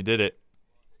 You did it.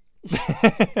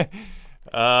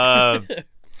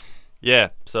 Yeah,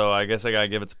 so I guess I gotta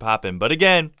give it to Poppin'. But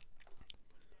again,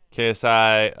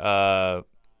 KSI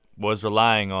was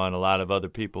relying on a lot of other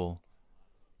people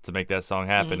to make that song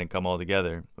happen and come all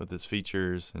together with his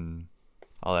features and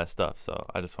all that stuff. So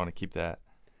I just want to keep that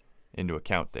into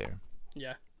account there.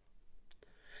 Yeah.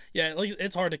 Yeah, like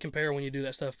it's hard to compare when you do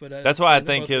that stuff, but that's why I they're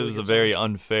think both it really was a good very songs.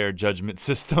 unfair judgment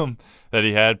system that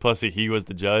he had. Plus, he was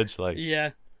the judge. Like,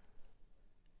 Yeah.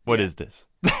 what Yeah. is this?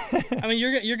 I mean,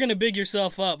 you're gonna big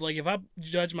yourself up. Like if I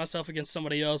judge myself against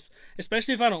somebody else,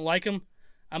 especially if I don't like them,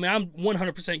 I mean, I'm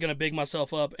 100% gonna big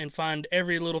myself up and find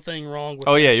every little thing wrong with.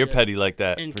 Oh their yeah, you're shit. petty like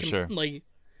that And for sure. like,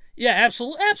 yeah,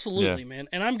 absolutely, Yeah. man.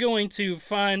 And I'm going to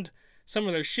find some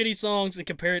of their shitty songs and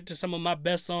compare it to some of my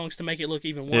best songs to make it look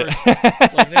even worse. Yeah.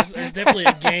 Like there's definitely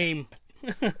a game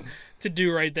to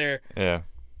do right there. Yeah.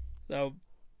 So,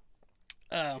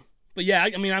 but yeah,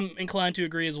 I mean, I'm inclined to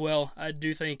agree as well. I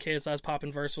do think KSI's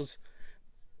Poppin' verse was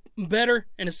better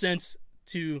in a sense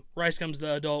to RiceGum's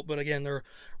The Adult, but again, they're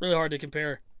really hard to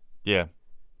compare. Yeah.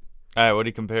 All right, what do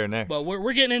you compare next? But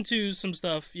we're getting into some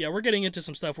stuff. Yeah, we're getting into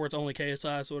some stuff where it's only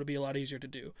KSI, so it'll be a lot easier to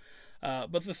do.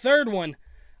 But the third one,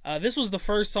 this was the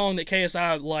first song that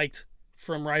KSI liked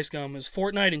from RiceGum. It was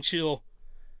Fortnite and Chill,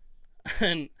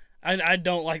 and I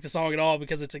don't like the song at all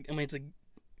because it's a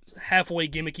halfway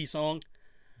gimmicky song.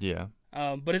 Yeah.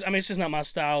 But it's just not my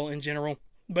style in general.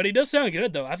 But he does sound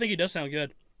good though. I think he does sound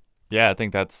good. Yeah, I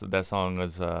think that song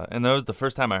was, and that was the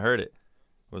first time I heard it.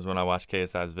 Was when I watched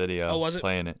KSI's video. Oh, was it?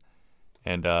 Playing it,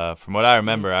 and from what I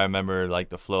remember like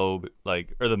the flow,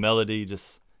 like or the melody,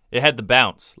 just it had the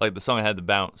bounce, like the song had the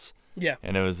bounce. Yeah.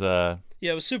 And it was Yeah,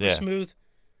 it was super smooth.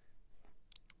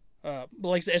 But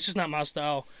like it's just not my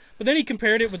style. But then he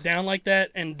compared it with Down Like That,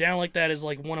 and Down Like That is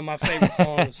like one of my favorite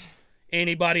songs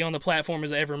anybody on the platform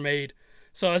has ever made.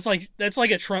 So it's like that's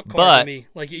like a trump card to me.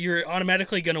 Like you're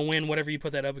automatically gonna win whatever you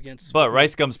put that up against. But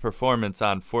RiceGum's performance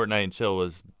on Fortnite and Chill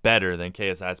was better than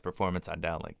KSI's performance on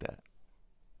Down Like That.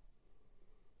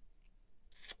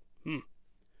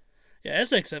 Yeah,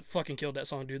 SX fucking killed that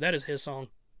song, dude. That is his song.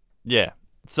 Yeah.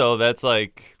 So that's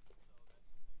like,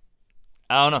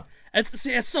 I don't know.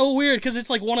 It's so weird because it's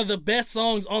like one of the best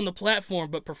songs on the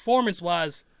platform, but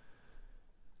performance-wise,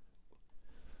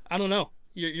 I don't know.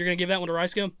 You're gonna give that one to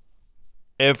RiceGum?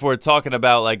 If we're talking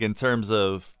about like in terms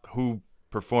of who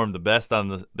performed the best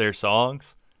on their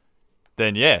songs,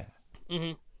 then yeah.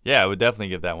 Mm-hmm. Yeah, I would definitely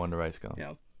give that one to RiceGum.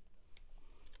 Yeah.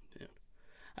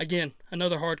 Again,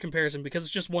 another hard comparison because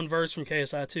it's just one verse from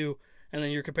KSI too, and then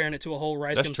you're comparing it to a whole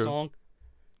RiceGum song.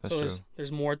 That's true.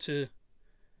 There's more to.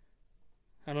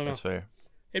 I don't know. That's fair.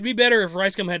 It'd be better if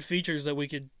RiceGum had features that we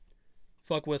could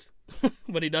fuck with,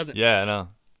 but he doesn't. Yeah, I know.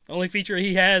 The only feature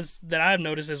he has that I've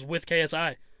noticed is with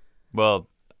KSI. Well,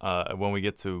 when we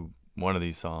get to one of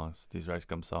these songs, these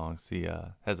RiceGum songs, he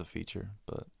has a feature,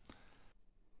 but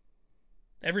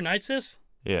Every Night Sis?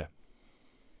 yeah.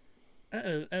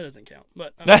 That doesn't count.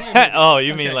 But oh,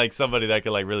 you mean like somebody that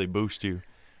could like really boost you?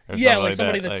 Or yeah, like that,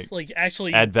 somebody that's like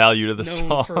actually add value to the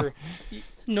known song.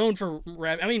 known for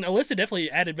rap. I mean, Alyssa definitely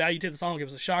added value to the song. It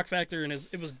was a shock factor, and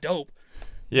it was dope.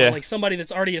 Yeah. But like somebody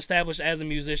that's already established as a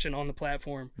musician on the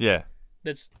platform. Yeah.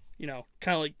 That's,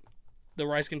 kind of like the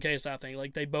RiceGum KSI thing.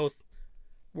 Like they both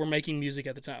were making music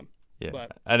at the time. Yeah.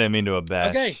 But, I didn't mean to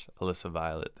bash Alyssa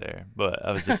Violet there, but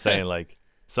I was just saying like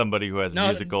somebody who has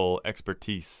musical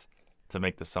expertise to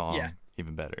make the song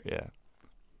even better. Yeah.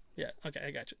 Yeah, okay,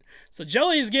 I got you. So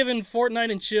Joey's given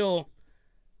Fortnite and Chill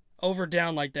over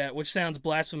Down Like That, which sounds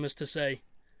blasphemous to say.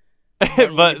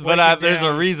 But there's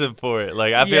a reason for it.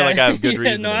 Like I feel like I have good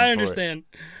reason. No, I understand.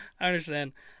 I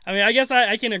understand. I mean, I guess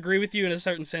I can agree with you in a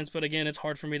certain sense, but again, it's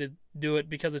hard for me to do it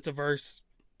because it's a verse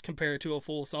compared to a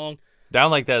full song.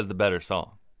 Down Like That is the better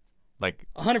song. Like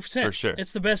 100%. For sure.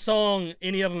 It's the best song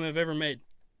any of them have ever made.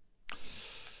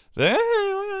 Yeah.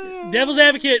 Devil's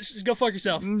Advocate, go fuck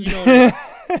yourself. You know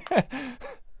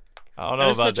I don't know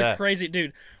about such that. a crazy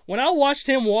dude. When I watched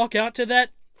him walk out to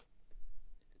that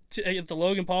at the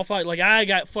Logan Paul fight, like I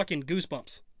got fucking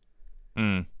goosebumps.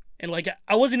 Mm. And like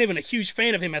I wasn't even a huge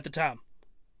fan of him at the time.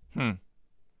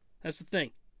 That's the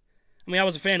thing. I mean, I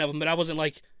was a fan of him, but I wasn't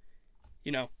like,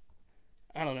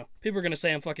 I don't know. People are gonna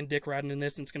say I'm fucking dick riding in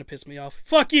this, and it's gonna piss me off.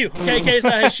 Fuck you. Okay,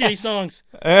 KSI has shitty songs,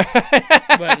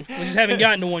 but we just haven't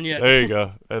gotten to one yet. There you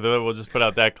go. And then we'll just put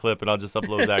out that clip, and I'll just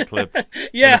upload that clip.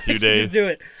 Yeah, in a few days. Just do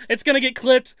it. It's gonna get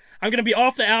clipped. I'm gonna be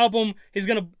off the album. He's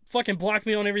gonna fucking block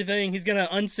me on everything. He's gonna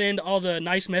unsend all the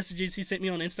nice messages he sent me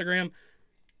on Instagram.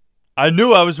 I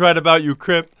knew I was right about you,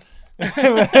 Crypt.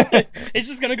 It's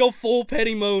just gonna go full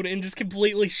petty mode and just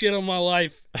completely shit on my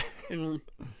life.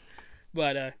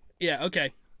 But yeah,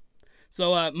 okay.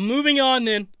 So moving on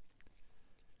then.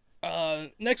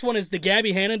 Next one is the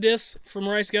Gabby Hanna diss from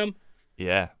RiceGum.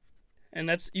 Yeah. And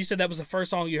you said that was the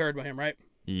first song you heard by him, right?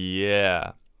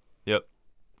 Yeah. Yep.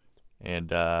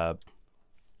 And I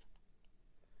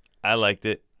liked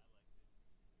it.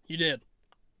 You did.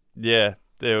 Yeah.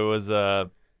 There was I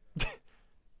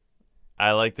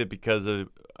I liked it because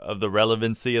of the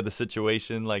relevancy of the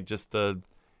situation, like just the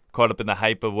caught up in the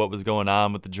hype of what was going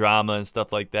on with the drama and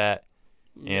stuff like that.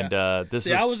 Yeah. And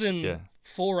I was in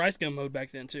full RiceGum mode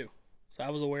back then too, so I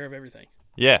was aware of everything.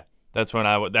 Yeah, that's when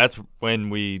I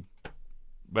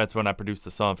produced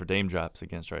the song for Dame Drops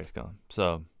against RiceGum.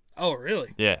 So. Oh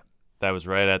really? Yeah, that was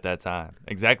right at that time.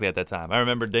 Exactly at that time. I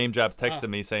remember Dame Drops texted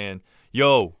me saying,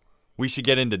 "Yo, we should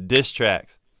get into diss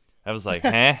tracks." I was like,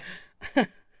 "Huh?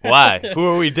 Why? Who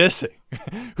are we dissing?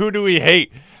 Who do we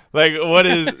hate? Like, what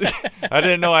is?" I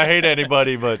didn't know I hate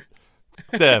anybody, but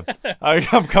damn,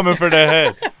 I'm coming for their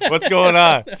head. What's going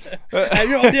on? I have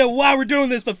no idea why we're doing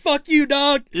this, but fuck you,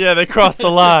 dog. Yeah, they crossed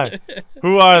the line.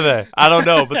 Who are they? I don't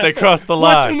know, but they crossed the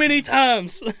line. Not too many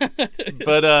times.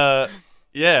 But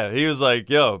yeah, he was like,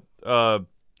 "Yo,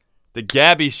 the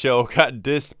Gabby Show got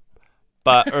dissed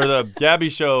by, or the Gabby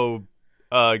Show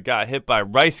got hit by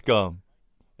RiceGum,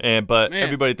 but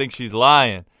everybody thinks she's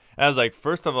lying." And I was like,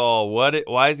 first of all,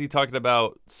 why is he talking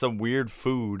about some weird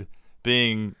food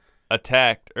being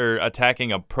attacked or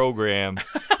attacking a program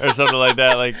or something like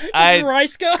that? Like,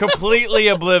 RiceGum? Completely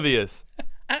oblivious.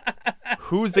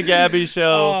 Who's the Gabby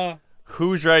Show?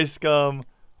 Who's RiceGum?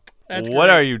 What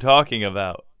are you talking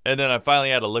about? And then I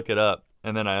finally had to look it up,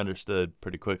 and then I understood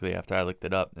pretty quickly after I looked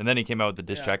it up. And then he came out with the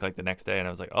diss track like the next day, and I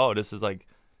was like, oh, this is like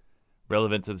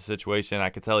relevant to the situation. I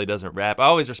could tell he doesn't rap. I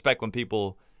always respect when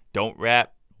people don't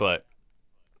rap, but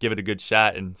give it a good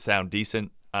shot and sound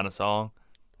decent on a song.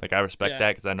 Like, I respect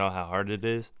that because I know how hard it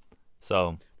is.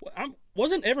 So,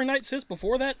 wasn't Every Night Sis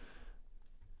before that?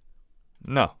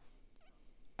 No.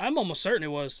 I'm almost certain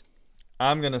it was.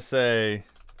 I'm going to say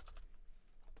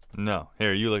no.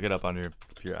 Here, you look it up on your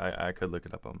computer. I could look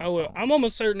it up on my phone. I'm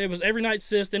almost certain it was Every Night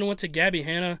Sis, then it went to Gabby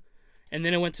Hanna, and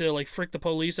then it went to, like, Frick the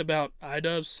Police about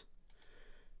iDubbbz.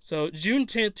 So, June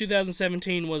 10th,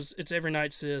 2017 was It's Every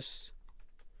Night Sis.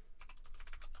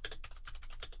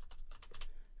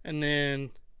 And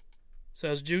then, so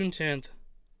it was June 10th.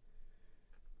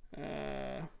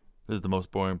 This is the most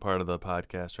boring part of the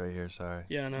podcast right here. Sorry.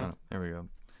 Yeah, I know. Oh, there we go.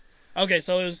 Okay,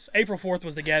 so it was April 4th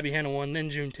was the Gabby Hanna one, then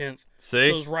June 10th. See?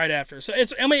 So it was right after. So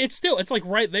it's like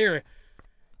right there.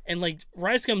 And like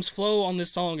RiceGum's flow on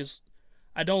this song is,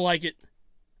 I don't like it.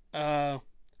 I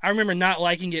remember not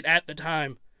liking it at the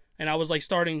time. And I was like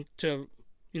starting to,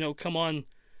 come on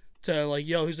to like,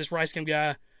 yo, who's this RiceGum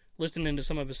guy? Listening to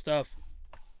some of his stuff.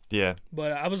 Yeah.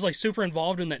 But I was like super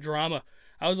involved in that drama.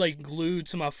 I was like glued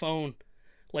to my phone.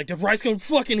 Like, did RiceGum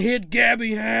fucking hit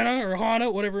Gabby Hanna or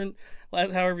Hanna, whatever,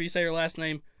 however you say her last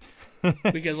name?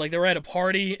 Because like they were at a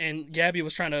party and Gabby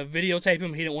was trying to videotape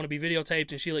him. He didn't want to be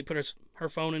videotaped, and she like put her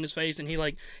phone in his face, and he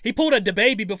pulled a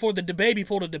DaBaby before the DaBaby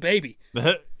pulled a DaBaby.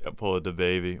 Pulled a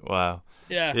DaBaby. Wow.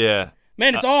 Yeah. Yeah.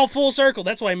 Man, it's all full circle.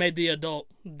 That's why I made the adult.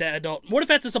 What if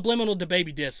that's a subliminal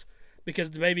DaBaby diss?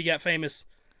 Because DaBaby got famous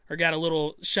or got a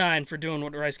little shine for doing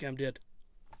what RiceGum did.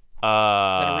 Is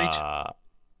that a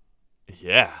reach?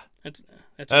 Yeah.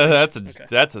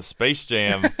 That's a Space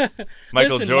Jam.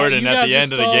 Michael Jordan at the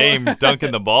end of the game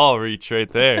dunking the ball reach right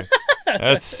there.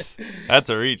 That's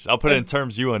a reach. I'll put it in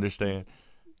terms you understand.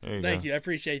 Thank you. I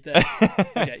appreciate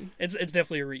that. Okay. It's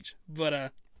definitely a reach.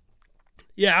 But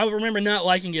yeah, I remember not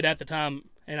liking it at the time,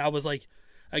 and I was like,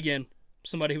 again,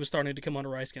 somebody who was starting to come onto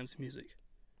RiceGum's music.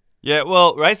 Yeah,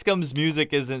 well, RiceGum's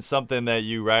music isn't something that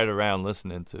you ride around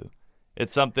listening to.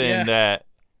 It's something that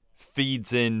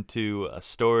feeds into a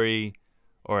story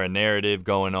or a narrative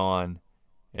going on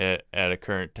at a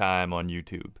current time on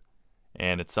YouTube.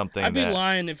 And it's something I'd be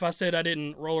lying if I said I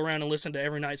didn't roll around and listen to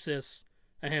Every Night Sis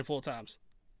a handful of times.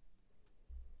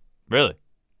 Really?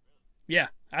 Yeah.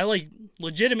 I like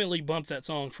legitimately bumped that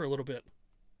song for a little bit.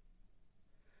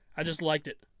 I just liked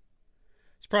it.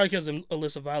 It's probably because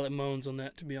Alyssa Violet moans on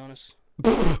that, to be honest.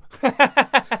 All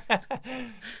right.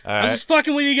 I'm just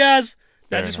fucking with you guys.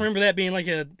 Fair I just remember that being like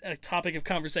a topic of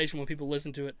conversation when people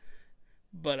listen to it.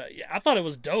 But yeah, I thought it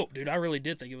was dope, dude. I really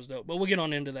did think it was dope. But we'll get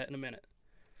on into that in a minute.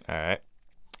 All right.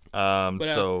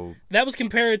 So that was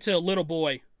compared to Little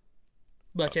Boy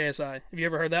by KSI. Have you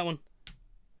ever heard that one?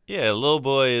 Yeah, Little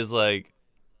Boy is like,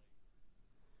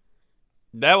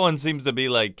 that one seems to be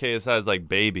like KSI's like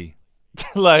baby.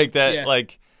 Like that, Yeah.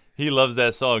 like he loves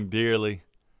that song dearly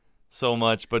so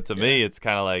much. But to me, it's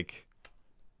kind of like,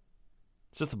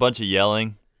 it's just a bunch of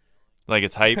yelling. Like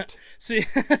it's hyped. See,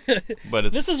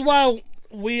 but this is why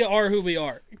we are who we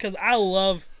are. Because I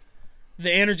love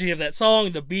the energy of that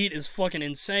song. The beat is fucking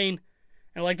insane.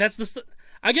 And like that's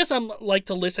I guess I'm like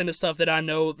to listen to stuff that I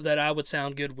know that I would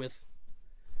sound good with.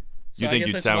 So you think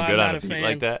you'd sound good on a beat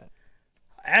like that?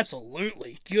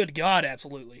 Absolutely. Good God,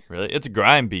 absolutely. Really? It's a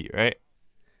grime beat, right?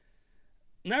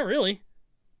 Not really.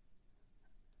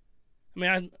 I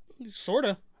mean,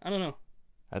 sorta. I don't know.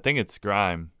 I think it's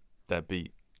grime, that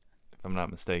beat, if I'm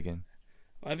not mistaken.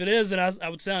 Well, if it is, then I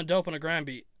would sound dope on a grime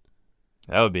beat.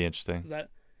 That would be interesting. 'Cause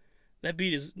that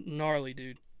beat is gnarly,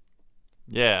 dude.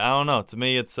 Yeah, I don't know. To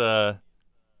me, it's da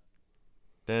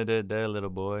da da little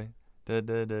boy, da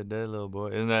da da da little boy.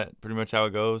 Isn't that pretty much how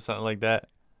it goes? Something like that.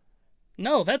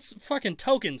 No, that's fucking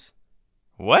Tokens.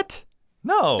 What?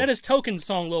 No. That is Tokens'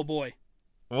 song, Little Boy.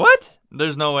 What?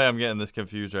 There's no way I'm getting this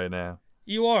confused right now.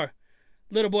 You are.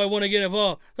 Little boy wanna get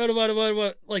involved.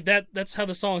 Like that. That's how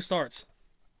the song starts.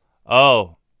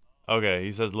 Oh, okay.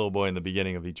 He says "little boy" in the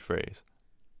beginning of each phrase.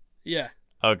 Yeah.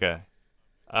 Okay.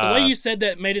 The way you said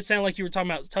that made it sound like you were talking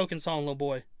about Tokens' song, Little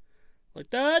Boy. Like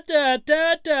da da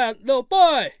da da, Little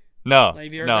Boy. No, Like,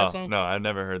 have you heard no, that song? no. I've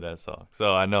never heard that song,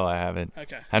 so I know I haven't.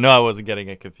 Okay. I know I wasn't getting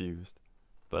it confused,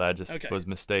 but I just Okay. was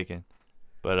mistaken.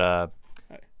 But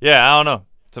yeah, I don't know.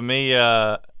 To me,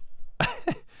 all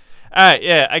right,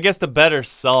 yeah. I guess the better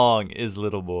song is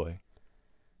 "Little Boy."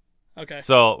 Okay.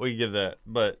 So we give that,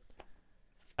 but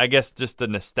I guess just the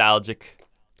nostalgic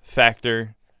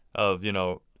factor of,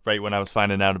 right when I was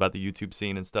finding out about the YouTube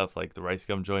scene and stuff, like the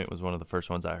RiceGum joint was one of the first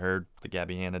ones I heard, the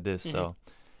Gabby Hanna disc. Mm-hmm. So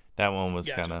that one was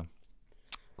Gotcha. kind of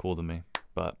cool to me.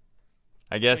 But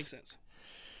I guess Makes sense.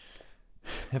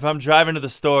 if I'm driving to the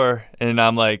store and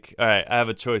I'm like, all right, I have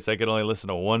a choice. I could only listen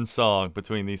to one song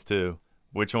between these two.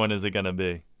 Which one is it going to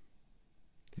be?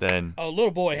 Then Oh,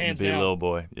 Little Boy, it'd hands be down. Little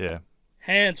Boy. Yeah.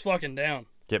 Hands fucking down.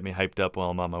 Get me hyped up while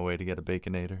I'm on my way to get a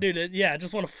Baconator. Dude, yeah, I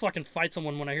just want to fucking fight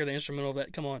someone when I hear the instrumental of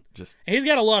that. Come on. Just And he's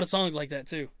got a lot of songs like that,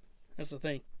 too. That's the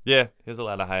thing. Yeah, there's a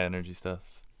lot of high energy stuff.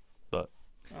 But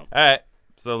Oh. all right,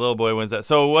 so Little Boy wins that.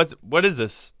 So what is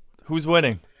this? Who's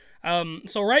winning?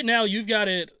 So right now you've got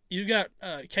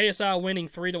KSI winning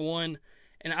 3-1,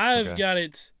 and I've Okay. got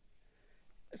it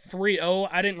 3-0.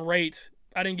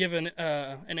 I didn't give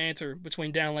an answer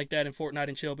between Down Like That and Fortnite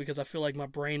and Chill because I feel like my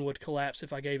brain would collapse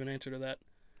if I gave an answer to that.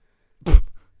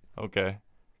 Okay.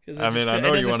 'Cause I mean, I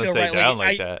know you want to say Down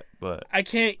Like That, but I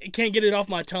can't get it off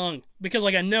my tongue because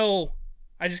I know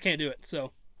I just can't do it.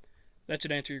 So that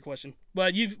should answer your question.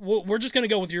 But we're just gonna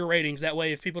go with your ratings. That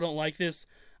way, if people don't like this,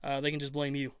 they can just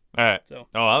blame you. all right. So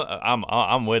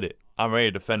I'm with it. I'm ready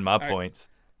to defend my right. points.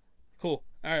 cool.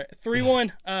 All right,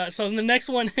 3-1. So the next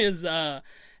one is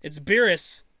it's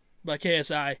Beerus by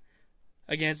KSI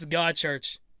against God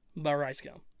Church by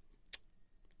RiceGum.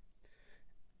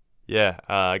 Yeah,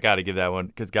 I got to give that one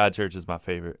because God Church is my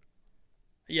favorite.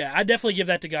 Yeah, I definitely give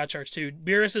that to God Church too.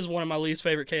 Beerus is one of my least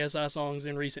favorite KSI songs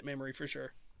in recent memory for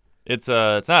sure. It's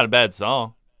not a bad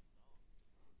song.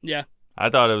 Yeah. I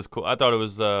thought it was cool. I thought it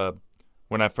was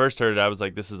when I first heard it, I was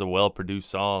like, this is a well-produced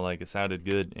song. Like, it sounded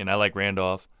good, and I like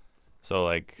Randolph, so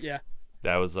like, Yeah.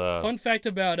 that was Fun fact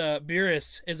about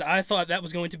Beerus is I thought that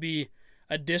was going to be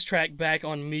a diss track back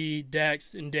on me,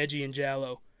 Dax, and Deji and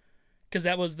Jallo, because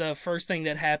that was the first thing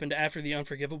that happened after the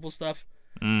Unforgivable stuff.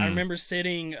 I remember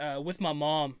sitting with my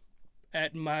mom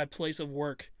at my place of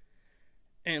work,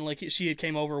 and like she had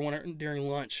came over during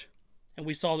lunch, and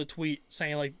we saw the tweet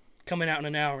saying like coming out in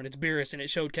an hour, and it's Beerus, and it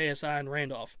showed KSI and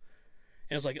Randolph,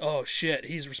 and it's like, oh shit,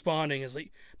 he's responding. It's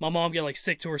like my mom got like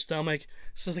sick to her stomach.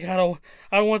 She's like, I don't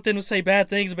want them to say bad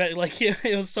things about it. Like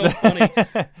it was so funny.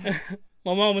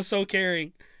 My mom was so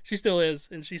caring. She still is,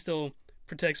 and she still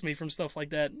protects me from stuff like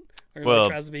that, or Well,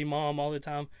 tries to be mom all the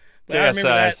time. But I remember KSI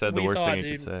that said the we worst thought, thing he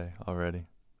dude, could say already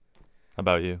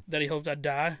about you. that he hoped I'd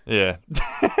die. Yeah.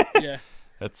 Yeah.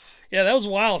 That's Yeah, that was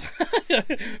wild.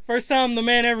 First time the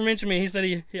man ever mentioned me, he said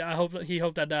he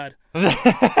hoped I died.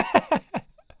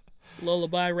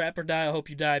 Lullaby, rap or die, I hope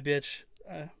you die, bitch.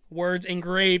 Words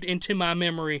engraved into my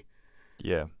memory.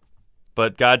 Yeah.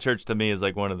 But God Church to me is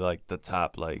like one of the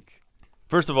top, like,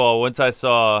 first of all, once I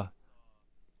saw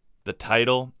the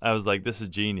title, I was like, this is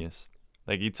genius.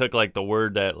 Like, he took like the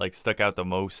word that like stuck out the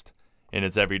most in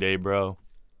It's Everyday Bro,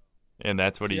 and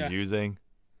that's what he's using.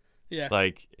 Yeah.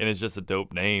 Like, and it's just a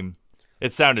dope name.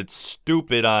 It sounded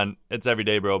stupid on It's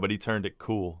Everyday Bro, but he turned it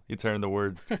cool. He turned the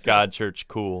word God Church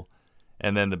cool.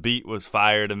 And then the beat was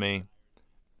fire to me.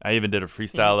 I even did a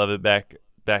freestyle of it back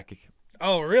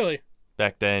Oh, really?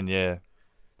 back then, yeah.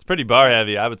 It's pretty bar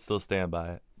heavy. I would still stand by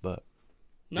it, but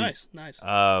Nice.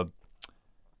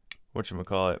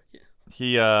 whatchamacallit?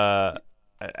 He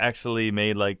actually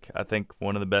made like I think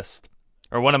one of the best,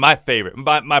 or one of my favorite,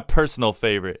 my personal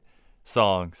favorite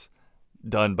songs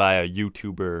done by a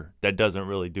YouTuber that doesn't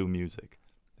really do music,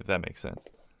 if that makes sense.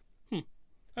 Okay.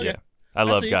 Yeah. I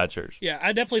love see. God Church. Yeah,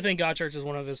 I definitely think God Church is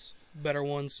one of his better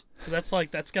ones. 'Cause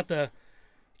that's got the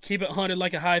keep it hunted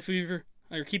like a high fever,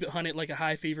 or keep it hunted like a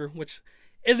high fever, which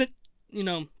isn't,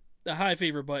 the high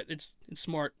fever, but it's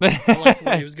smart. I like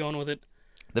where he was going with it.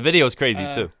 The video's crazy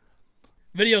too.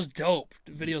 Video's dope.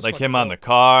 The video's like him dope. on the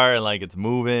car and like it's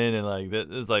moving and like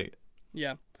it's like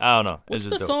yeah. I don't know. What's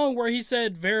the song where he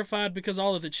said verified because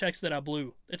all of the checks that I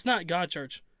blew? It's not God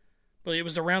Church, but it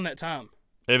was around that time.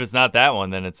 If it's not that one,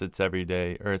 then it's every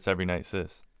day or it's every night,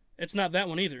 sis. It's not that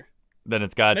one either. Then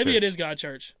it's God Church. Maybe it is God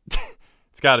Church.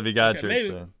 It's got to be God okay, Church. Maybe.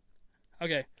 So.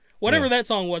 Okay. Whatever that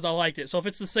song was, I liked it. So if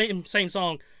it's the same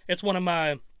song, it's one of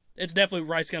my. It's definitely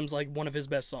RiceGum's like one of his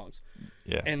best songs.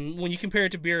 Yeah. And when you compare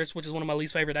it to Beerus, which is one of my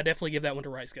least favorite, I definitely give that one to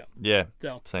RiceGum. Yeah.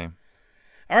 So same.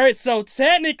 All right, so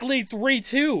technically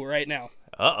 3-2 right now.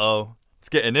 Uh-oh. It's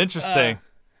getting interesting.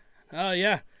 Oh,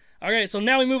 yeah. All right, so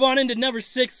now we move on into number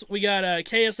 6. We got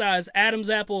KSI's Adam's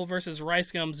Apple versus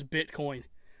RiceGum's Bitcoin.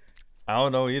 I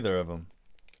don't know either of them.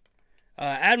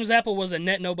 Adam's Apple was a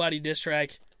Net Nobody diss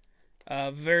track.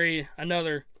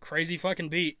 Another crazy fucking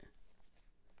beat.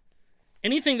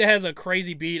 Anything that has a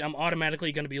crazy beat, I'm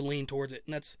automatically going to be lean towards it,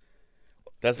 and that's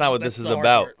not what this is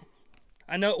about.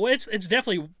 I know. Well, it's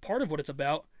definitely part of what it's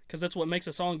about because that's what makes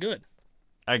a song good.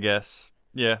 I guess.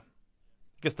 Yeah.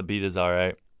 I guess the beat is all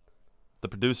right. The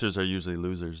producers are usually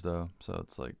losers though, so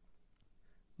it's like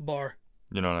bar.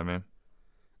 You know what I mean?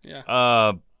 Yeah.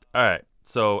 All right.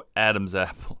 So Adam's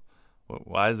Apple.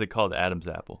 Why is it called Adam's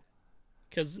Apple?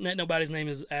 Because Net Nobody's name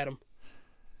is Adam.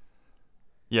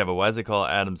 Yeah, but why is it called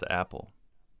Adam's Apple?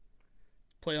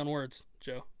 Play on words,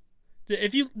 Joe.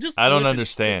 If you just I don't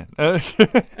understand.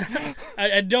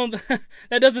 I don't.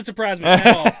 That doesn't surprise me at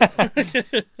all.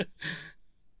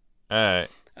 All right.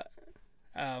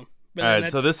 All right.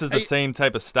 So this is the same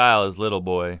type of style as Little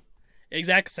Boy.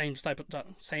 Exact same type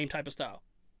of style.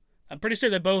 I'm pretty sure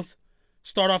they both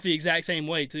start off the exact same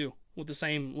way too, with the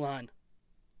same line.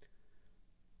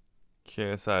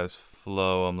 KSI's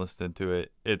flow, I'm listening to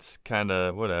it. It's kind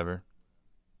of whatever.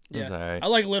 Yeah, it's all right. I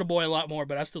like Little Boy a lot more,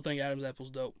 but I still think Adam's Apple's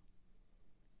dope.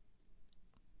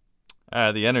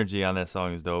 The energy on that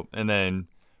song is dope. And then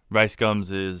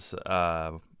RiceGum's is,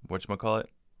 whatchamacallit?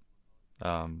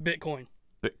 Bitcoin.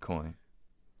 Bitcoin.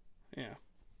 Yeah.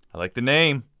 I like the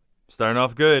name. Starting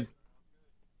off good.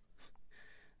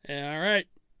 Yeah, all right.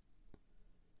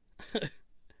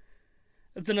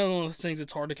 That's another one of those things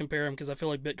it's hard to compare them because I feel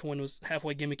like Bitcoin was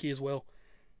halfway gimmicky as well.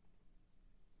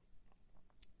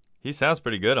 He sounds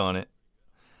pretty good on it.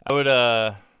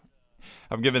 I'm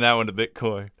giving that one to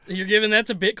Bitcoin. You're giving that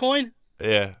to Bitcoin?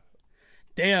 Yeah.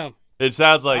 Damn. It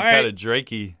sounds like kind of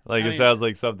Drakey. Like it sounds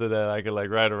like something that I could like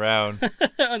ride around.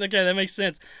 Okay, that makes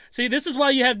sense. See, this is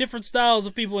why you have different styles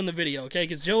of people in the video, okay?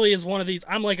 Because Joey is one of these.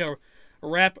 I'm like a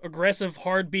rap, aggressive,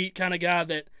 hard beat kind of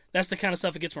guy that's the kind of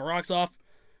stuff that gets my rocks off.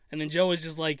 And then Joey's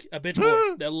just like a bitch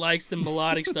boy that likes the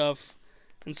melodic stuff.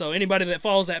 And so anybody that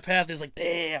follows that path is like,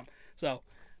 damn. So,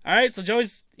 all right, so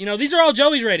Joey's, these are all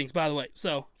Joey's ratings, by the way.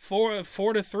 So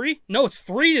 4-3? No, it's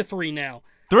 3-3 now.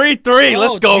 3-3.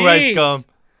 Let's go, RiceGum.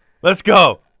 Let's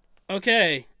go.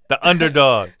 Okay. The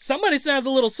underdog. Somebody sounds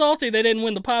a little salty they didn't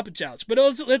win the Papa Challenge. But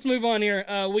let's move on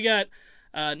here. We got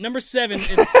number 7.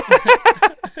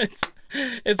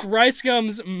 It's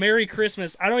RiceGum's Merry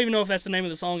Christmas. I don't even know if that's the name of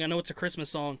the song. I know it's a Christmas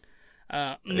song.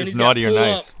 It's Naughty or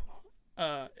Nice.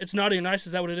 It's Naughty or Nice.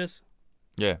 Is that what it is?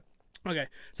 Yeah. Okay.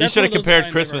 So you should have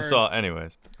compared Christmas song.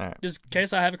 Anyways. All right. Does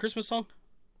KSI have a Christmas song?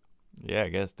 Yeah, I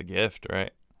guess The Gift,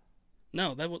 right?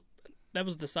 No, that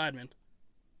was the Sideman.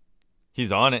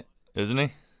 He's on it, isn't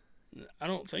he? I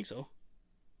don't think so.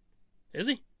 Is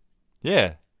he?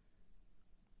 Yeah.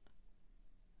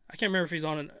 I can't remember if he's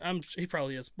on it. He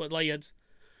probably is, but like it's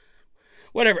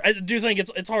whatever. I do think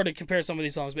it's hard to compare some of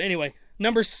these songs, but anyway,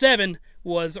 number 7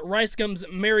 was RiceGum's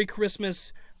Merry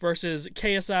Christmas versus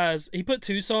KSI's. He put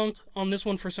 2 songs on this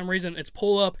one for some reason. It's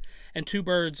Pull Up and Two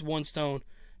Birds, One Stone.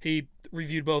 He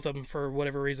reviewed both of them for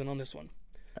whatever reason on this one.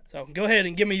 So go ahead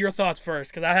and give me your thoughts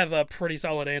first, because I have a pretty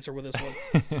solid answer with this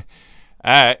one.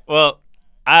 All right. Well,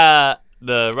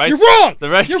 you're wrong.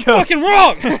 You're fucking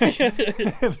wrong.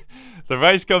 The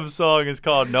RiceGum song is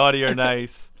called Naughty or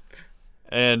Nice.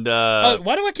 And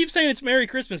why do I keep saying it's Merry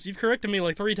Christmas? You've corrected me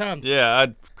like 3 times. Yeah,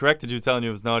 I corrected you telling you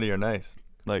it was Naughty or Nice.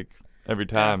 Like every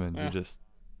time, and you just,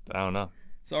 I don't know.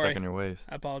 Sorry. Stuck in your ways.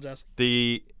 I apologize.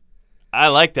 I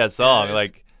like that song.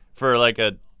 Like for like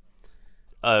a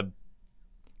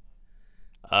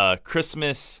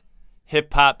Christmas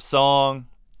hip hop song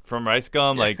from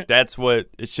RiceGum, like that's what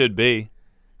it should be.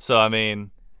 So I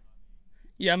mean,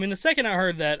 yeah, I mean the second I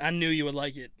heard that, I knew you would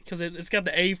like it because it's got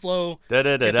the A flow.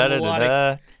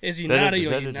 Is United or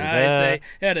United?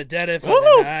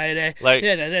 Like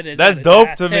that's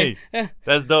dope to me.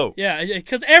 That's dope. Yeah,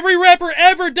 because every rapper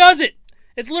ever does it.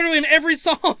 It's literally in every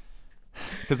song.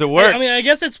 Because it works. I mean, I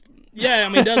guess it's Yeah, I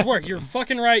mean, it does work. You're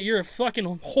fucking right. You're a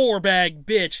fucking whore bag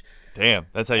bitch. Damn,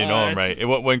 that's how you know I'm right.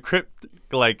 When Crypt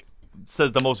like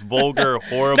says the most vulgar,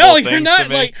 horrible no, things you're not. to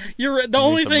me, Like you're the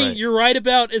only thing right. you're right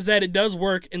about is that it does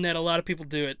work and that a lot of people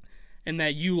do it and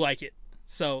that you like it.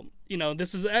 So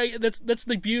this is that's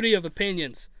the beauty of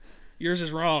opinions. Yours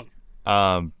is wrong.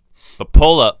 But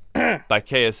Pull Up by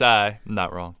KSI, I'm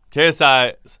not wrong.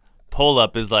 KSI's Pull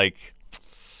Up is like,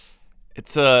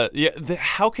 it's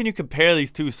how can you compare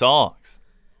these two songs?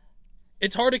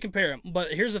 It's hard to compare them,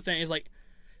 but here's the thing: is like,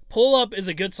 Pull Up is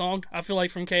a good song. I feel like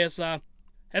from KSI,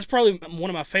 that's probably one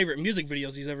of my favorite music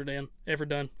videos he's ever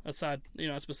done. Aside,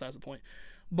 that's besides the point.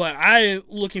 But I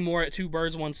looking more at Two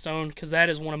Birds, One Stone because that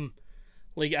is one of them.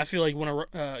 Like I feel like one of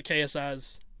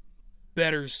KSI's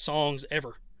better songs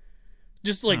ever.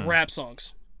 Just like rap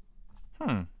songs.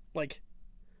 Like,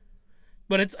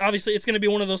 but it's obviously it's going to be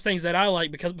one of those things that I like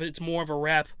because it's more of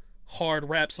a hard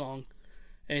rap song,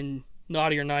 and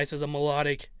Naughty or Nice is a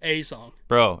melodic A song.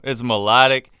 Bro, it's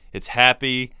melodic, it's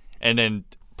happy, and then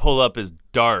Pull Up is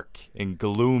dark and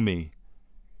gloomy,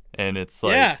 and it's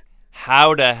like,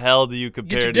 how the hell do you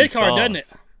compare Get your these dick hard, songs? doesn't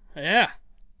it? Yeah.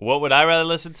 What would I rather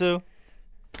listen to?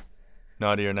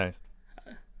 Naughty or Nice.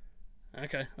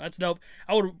 Okay, that's dope.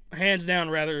 I would hands down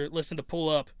rather listen to Pull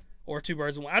Up or Two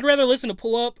Birds with One. I'd rather listen to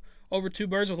Pull Up over Two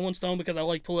Birds with One Stone because I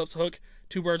like Pull Up's hook.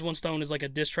 Two Birds, One Stone is like a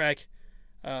diss track.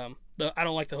 I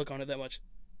don't like the hook on it that much,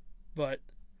 but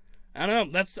I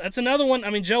don't know. That's another one. I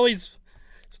mean, Joey's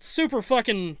super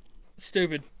fucking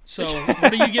stupid. So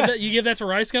what do you give that? You give that to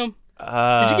RiceGum?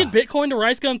 Did you get Bitcoin to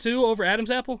RiceGum too over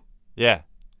Adam's apple? Yeah.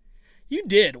 You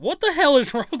did. What the hell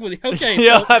is wrong with you? Okay,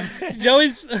 so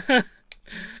Joey's.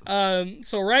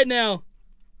 So right now,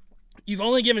 you've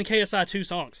only given KSI 2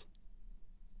 songs.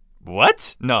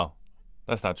 What? No,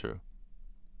 that's not true.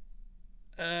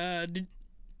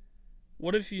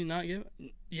 What if you not give?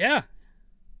 Yeah.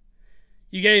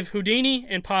 You gave Houdini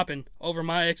and Poppin' over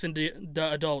My Ex and the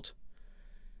Adult.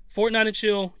 Fortnite and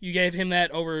Chill, you gave him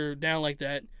that over Down Like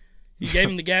That. You gave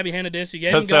him the Gabby Hanna disc. You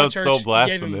gave him God Church. So you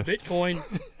gave him Bitcoin.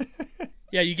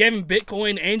 Yeah, you gave him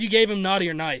Bitcoin and you gave him Naughty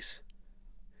or Nice.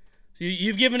 So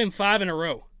you've given him 5 in a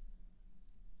row.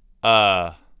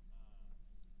 Hey,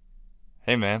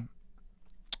 man.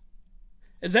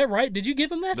 Is that right? Did you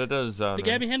give him that? That does sound the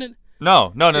Gabby Hanna?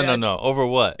 No. Over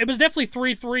what? It was definitely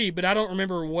 3-3, but I don't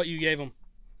remember what you gave him.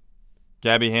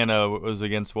 Gabby Hanna was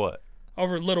against what?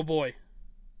 Over Little Boy.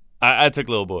 I took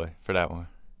Little Boy for that one.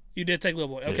 You did take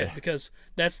Little Boy. Okay, because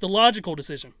that's the logical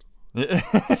decision.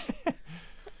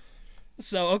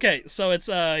 So it's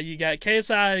you got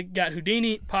KSI, got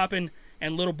Houdini, Poppin',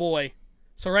 and Little Boy.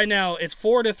 So right now it's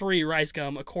 4-3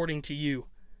 RiceGum according to you.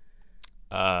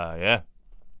 Yeah.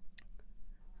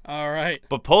 All right.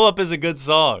 But Pull Up is a good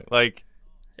song. Like,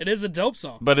 it is a dope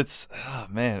song. But it's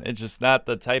it's just not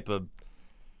the type of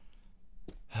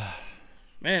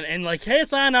man, and like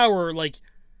KSI and I were like,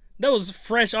 that was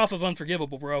fresh off of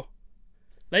Unforgivable, bro.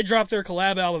 They dropped their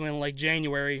collab album in like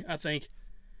January, I think.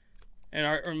 And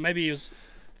or maybe it was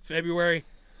February,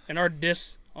 and our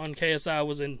diss on KSI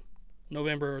was in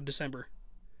November or December.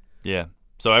 Yeah.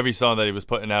 So every song that he was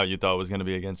putting out, you thought was going to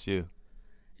be against you.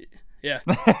 Yeah.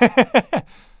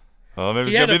 Oh,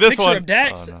 maybe he it's had going to a be this picture one. of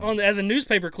Dax as a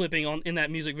newspaper clipping in that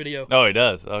music video. Oh, he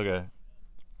does. Okay.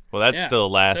 Well, that's still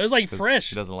last. So it was like fresh.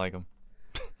 He doesn't like him.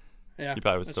 Yeah. He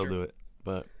probably would still do it,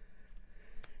 but.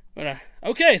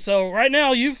 Okay, so right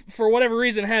now you, for whatever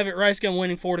reason, have it RiceGum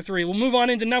winning 4-3. We'll move on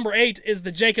into number 8 is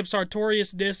the Jacob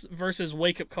Sartorius diss versus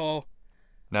Wake Up Call.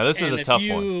 Now this is a tough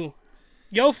one.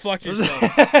 Go fuck yourself.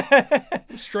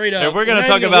 Straight up. If we're gonna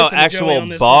talk about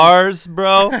actual bars,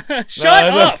 bro. Shut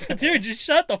up, dude. Just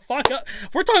shut the fuck up.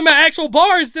 If we're talking about actual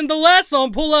bars, then the last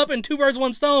song, Pull Up and Two Birds,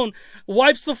 One Stone,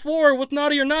 wipes the floor with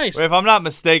Naughty or Nice. If I'm not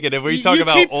mistaken, if we talk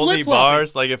about only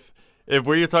bars, like if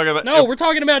we're talking about we're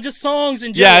talking about just songs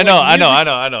in general. Yeah, I like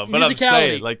know. But I'm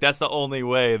saying, like, that's the only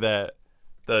way that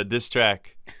the diss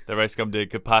track that RiceGum did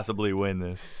could possibly win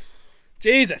this.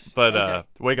 Jesus. But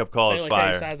Wake Up Call is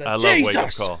fire. I love Wake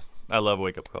Up Call. I love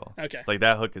Wake Up Call. Okay. Like,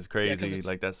 that hook is crazy. Yeah,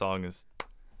 like, that song is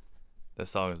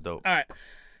dope. All right.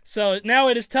 So now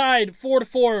it is tied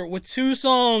 4-4 with 2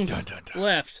 songs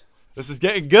left. This is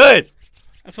getting good.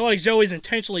 I feel like Joey's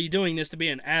intentionally doing this to be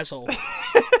an asshole.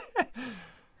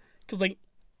 Because, like,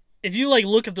 if you, like,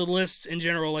 look at the lists in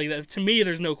general, like, that, to me,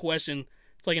 there's no question.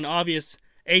 It's, like, an obvious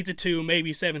 8-2,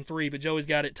 maybe 7-3, but Joey's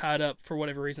got it tied up for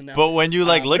whatever reason now. But when you,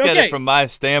 like, look at it from my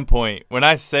standpoint, when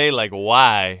I say, like,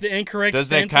 why, the incorrect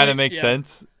doesn't that kind of make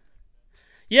sense?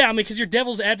 Yeah, I mean, because you're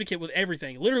devil's advocate with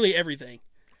everything. Literally everything.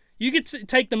 You could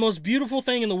take the most beautiful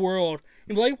thing in the world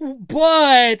and be like,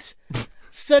 but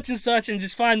such and such and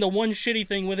just find the one shitty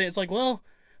thing with it. It's like, well,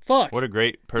 fuck. What a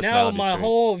great personality Now my trait.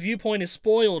 whole viewpoint is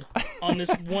spoiled on this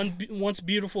once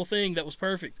beautiful thing that was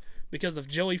perfect because of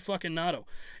Joey fucking Nato.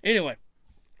 Anyway,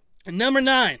 number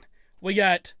 9, we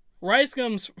got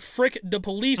RiceGum's Frick the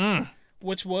Police,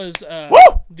 which was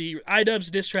the iDubbbz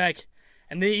diss track.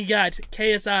 And then you got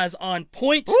KSI's On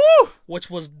Point, which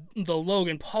was the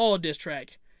Logan Paul diss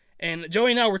track. And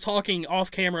Joey and I were talking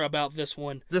off camera about this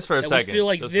one. Just for a second. We feel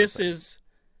like this is...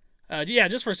 yeah,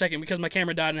 just for a second, because my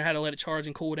camera died and I had to let it charge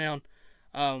and cool down.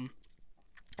 I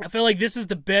feel like this is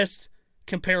the best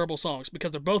comparable songs,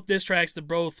 because they're both diss tracks, they're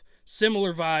both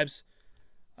similar vibes.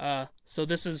 So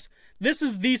this is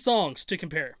the songs to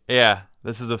compare. Yeah,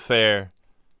 this is a fair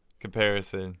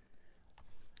comparison.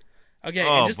 Okay,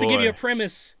 and just to give you a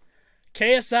premise,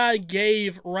 KSI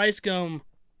gave RiceGum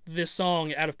this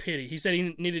song out of pity. He said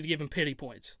he needed to give him pity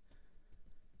points.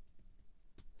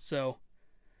 So,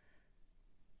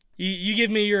 you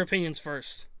give me your opinions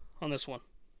first on this one.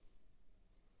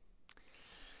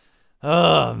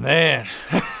 Oh, man.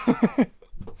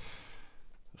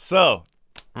 So,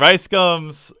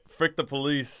 RiceGum's Frick the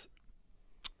Police,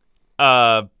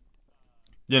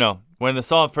 you know, when the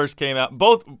song first came out,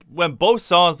 when both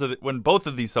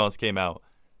of these songs came out,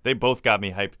 they both got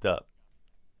me hyped up.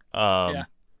 Yeah.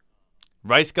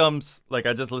 RiceGum's, like,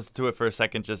 I just listened to it for a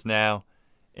second just now,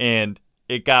 and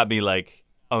it got me, like,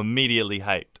 immediately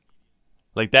hyped.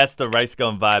 Like, that's the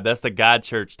RiceGum vibe. That's the God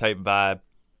Church type vibe.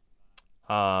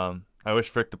 I wish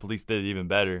Frick the Police did it even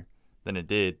better than it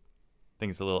did. I think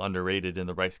it's a little underrated in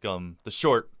the RiceGum, the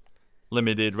short,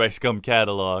 limited RiceGum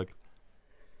catalog.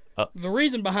 The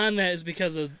reason behind that is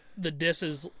because of the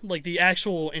disses, like the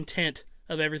actual intent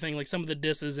of everything. Like some of the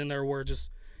disses in there were just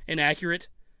inaccurate.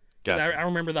 Gotcha. I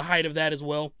remember the height of that as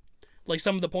well. Like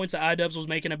some of the points that iDubbbz was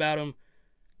making about him,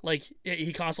 like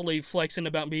he constantly flexing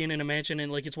about being in a mansion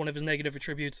and like it's one of his negative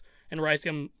attributes. And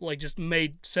RiceGum like just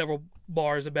made several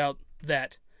bars about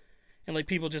that, and like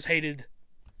people just hated.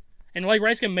 And like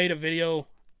RiceGum made a video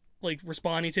like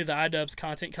responding to the iDubbbz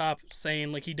content cop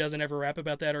saying like he doesn't ever rap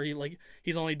about that, or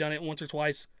he's only done it once or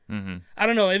twice. Mm-hmm. I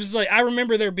don't know. It was like I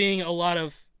remember there being a lot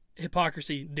of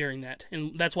hypocrisy during that,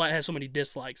 and that's why it has so many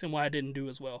dislikes and why I didn't do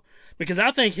as well, because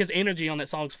I think his energy on that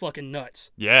song's fucking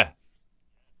nuts. Yeah,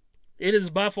 it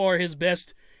is by far his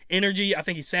best energy. I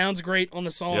think he sounds great on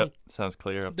the song. Yep, sounds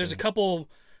clear. There's a couple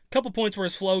points where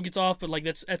his flow gets off, but like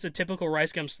that's a typical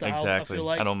RiceGum style. Exactly. I feel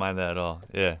like I don't mind that at all.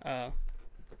 Yeah.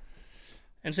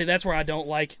 And see, that's where I don't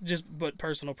like, but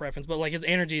personal preference. But like his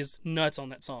energy is nuts on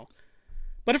that song.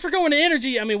 But if we're going to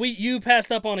energy, I mean, you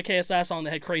passed up on a KSI song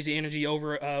that had crazy energy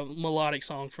over a melodic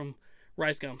song from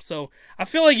RiceGum. So I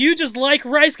feel like you just like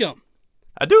RiceGum.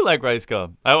 I do like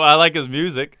RiceGum. I like his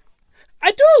music. I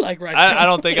do like RiceGum. I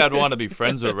don't think I'd want to be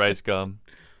friends with RiceGum.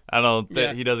 I don't think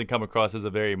Yeah. he doesn't come across as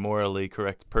a very morally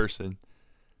correct person.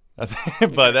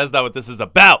 But that's not what this is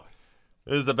about.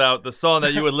 This is about the song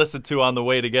that you would listen to on the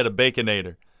way to get a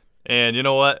Baconator. And you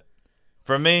know what?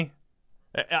 For me,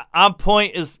 On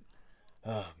Point is...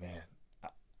 Oh, man.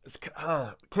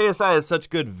 KSI has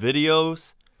such good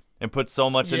videos and puts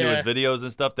so much into his videos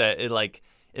and stuff that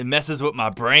it messes with my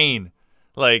brain.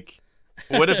 Like,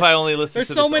 what if I only listen to this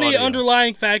There's so many audio?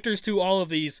 underlying factors to all of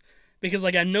these, because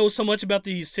like I know so much about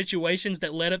these situations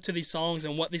that led up to these songs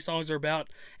and what these songs are about,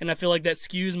 and I feel like that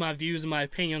skews my views and my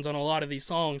opinions on a lot of these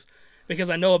songs, because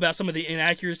I know about some of the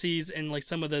inaccuracies and like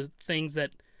some of the things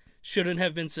that shouldn't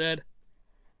have been said.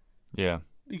 Yeah.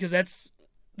 Because that's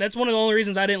one of the only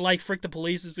reasons I didn't like Frick the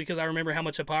Police, is because I remember how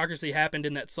much hypocrisy happened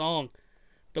in that song.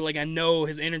 But like I know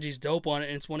his energy's dope on it,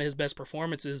 and it's one of his best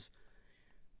performances.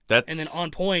 And then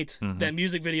On Point, that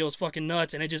music video is fucking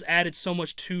nuts, and it just added so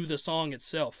much to the song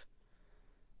itself.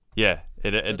 Yeah,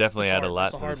 it definitely added a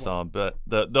lot to the song. But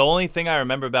the only thing I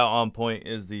remember about On Point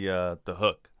is the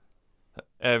hook.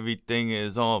 Everything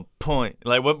is on point.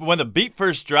 Like when the beat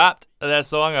first dropped of that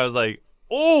song, I was like,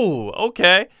 "Oh,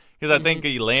 okay," because I think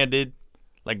he landed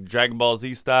like Dragon Ball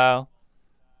Z style,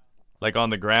 like on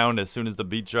the ground as soon as the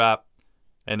beat dropped,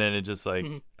 and then it just like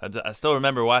I still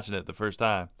remember watching it the first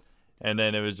time, and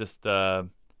then it was just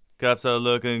cups are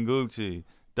looking Gucci,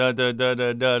 da da da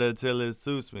da da da till it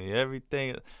suits me.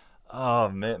 Everything. Oh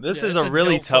man, this is a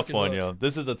really tough one, yo.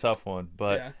 This is a tough one,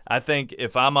 but I think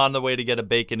if I'm on the way to get a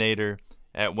Baconator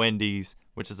at Wendy's,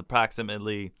 which is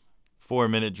approximately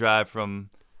 4-minute drive from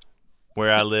where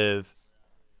I live,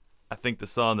 I think the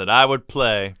song that I would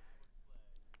play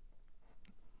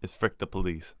is Frick the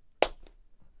Police.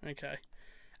 Okay.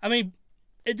 I mean,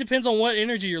 it depends on what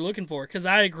energy you're looking for, because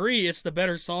I agree it's the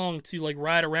better song to like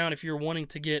ride around if you're wanting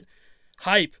to get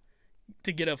hype.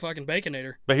 to get a fucking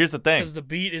Baconator. But here's the thing. Because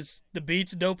the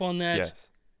beat's dope on that. Yes.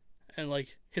 And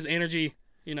like his energy,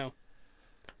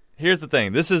 Here's the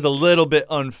thing. This is a little bit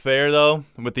unfair though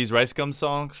with these RiceGum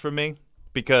songs for me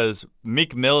because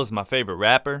Meek Mill is my favorite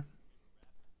rapper.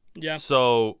 Yeah.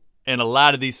 So, and a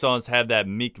lot of these songs have that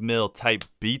Meek Mill type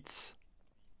beats.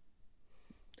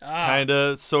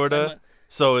 Kinda, sorta.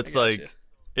 So it's like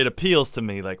it appeals to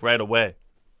me like right away.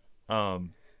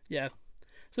 Yeah.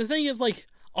 So the thing is, like,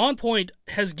 On Point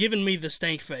has given me the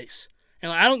stank face,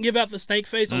 and like, I don't give out the stank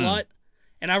face a lot.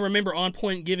 And I remember On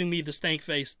Point giving me the stank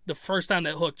face the first time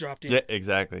that hook dropped in. Yeah,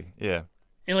 exactly. Yeah.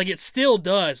 And like it still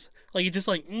does. Like it just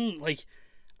like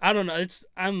I don't know.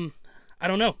 I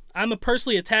don't know. I'm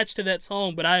personally attached to that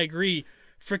song, but I agree.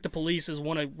 Frick the Police is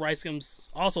one of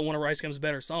RiceGum's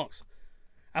better songs.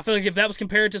 I feel like if that was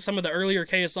compared to some of the earlier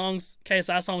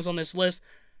KSI songs on this list,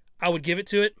 I would give it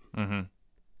to it.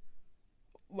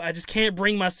 I just can't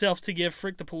bring myself to give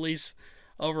Frick the Police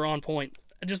over On Point.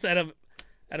 Just out of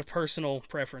personal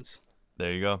preference.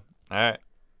 There you go. All right.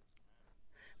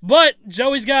 But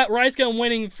Joey's got RiceGum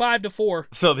winning 5-4.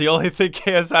 So the only thing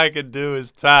KSI can do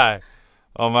is tie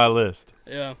on my list.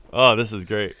 Yeah. Oh, this is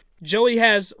great. Joey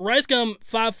has RiceGum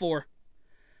 5-4.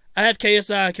 I have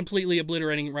KSI completely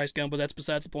obliterating RiceGum, but that's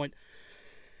besides the point.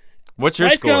 What's your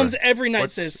score? RiceGum's Every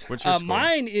Night Sis. What's your score?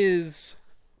 Mine is,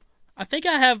 I think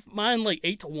I have mine like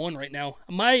 8-1 right now.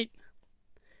 I might.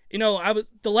 The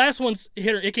last one's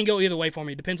hit. It can go either way for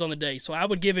me. Depends on the day. So I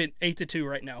would give it 8-2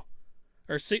 right now,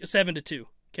 or 7-2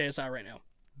 KSI right now.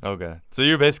 Okay, so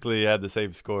you basically had the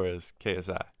same score as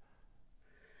KSI.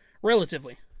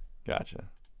 Relatively. Gotcha.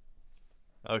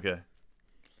 Okay.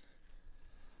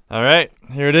 All right,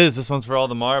 here it is. This one's for all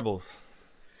the marbles.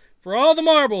 For all the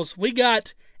marbles, we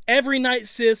got Every Night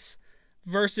Sis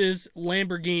versus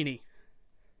Lamborghini.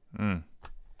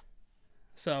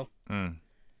 So.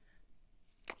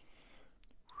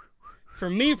 For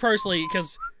me personally,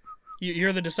 because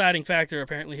you're the deciding factor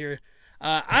apparently here,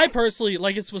 I personally,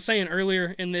 like I was saying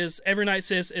earlier in this, Every Night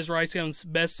Sis is RiceGum's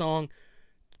best song,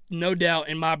 no doubt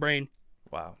in my brain.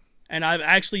 Wow. And I've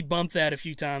actually bumped that a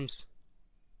few times,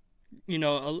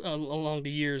 along the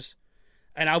years.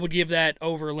 And I would give that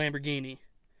over Lamborghini.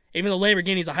 Even though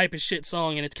Lamborghini's a hype as shit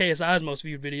song and it's KSI's most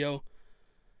viewed video,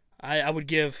 I would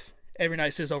give Every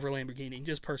Night Sis over Lamborghini,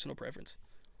 just personal preference.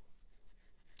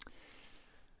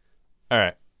 All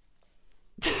right.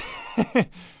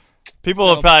 People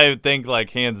will probably think, like,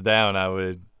 hands down, I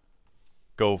would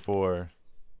go for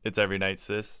It's Every Night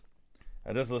Sis.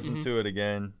 I just listened to it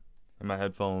again in my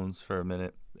headphones for a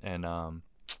minute, and I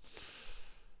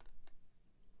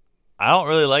don't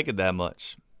really like it that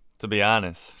much, to be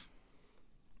honest.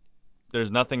 There's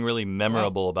nothing really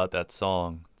memorable about that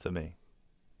song to me.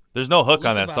 There's no hook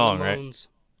on that song, right?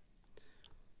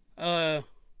 I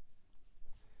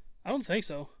don't think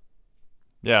so.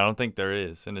 Yeah, I don't think there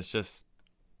is, and it's just,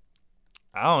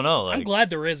 I don't know. Like, I'm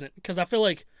glad there isn't, because I feel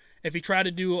like if he tried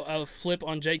to do a flip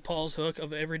on Jake Paul's hook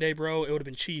of Everyday Bro, it would have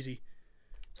been cheesy.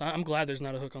 So I'm glad there's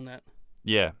not a hook on that.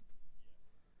 Yeah.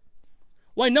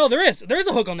 Wait, no, there is. There is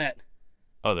a hook on that.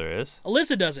 Oh, there is?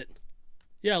 Alyssa does it.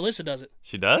 Yeah, Alyssa does it.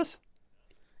 She does?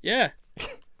 Yeah.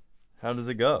 How does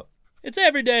it go? It's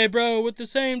Everyday Bro with the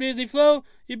same Disney flow.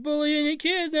 You bullying your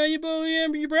kids, now you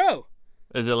bullying your bro.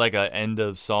 Is it like a end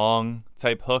of song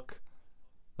type hook?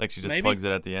 Like she just plugs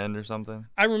it at the end or something?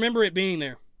 I remember it being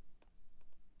there.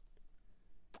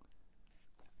 I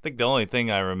think the only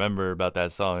thing I remember about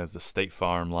that song is the State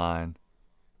Farm line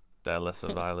that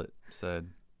Alyssa Violet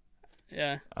said.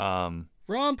 Yeah.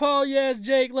 Ron Paul, yes,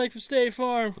 Jake, like from State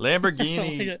Farm.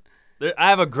 Lamborghini. I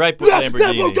have a gripe with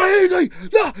Lamborghini.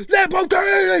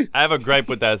 Lamborghini. I have a gripe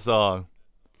with that song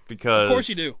because of course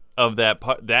you do. Of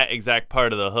that exact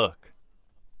part of the hook.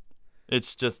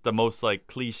 It's just the most like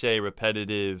cliche,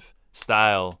 repetitive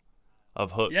style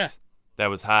of hooks that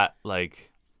was hot,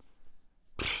 like,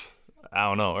 I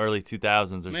don't know, early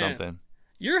 2000s or something.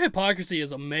 Your hypocrisy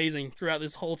is amazing throughout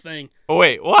this whole thing. Oh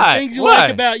wait, why?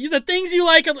 The things you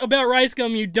like about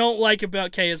RiceGum, you don't like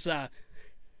about KSI,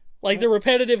 like the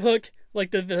repetitive hook,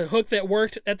 like the hook that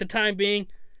worked at the time being,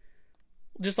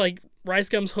 just like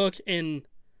RiceGum's hook in.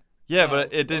 Yeah,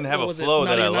 but it didn't have a flow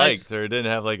that I liked, or it didn't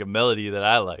have like a melody that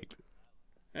I liked.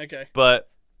 Okay. But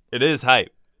it is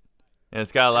hype, and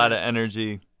it's got a lot of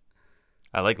energy.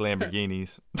 I like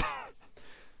Lamborghinis.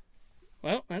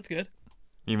 Well, that's good.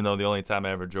 Even though the only time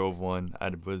I ever drove one,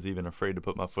 I was even afraid to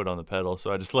put my foot on the pedal,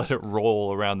 so I just let it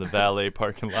roll around the valet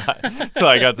parking lot until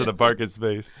I got to the parking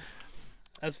space.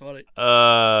 That's funny.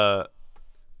 For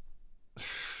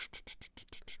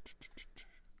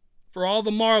all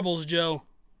the marbles, Joe.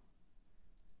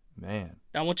 Man.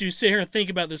 Now, I want you to sit here and think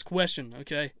about this question,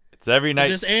 okay? It's Every Night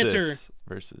this answer Sis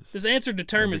versus this answer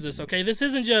determines this, okay? This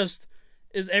isn't just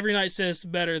is Every Night Sis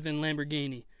better than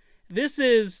Lamborghini. This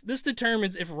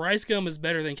determines if RiceGum is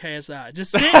better than KSI.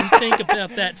 Just sit and think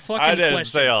about that fucking question. I didn't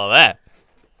say all that.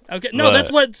 Okay, no, that's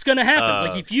what's gonna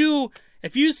happen. Like if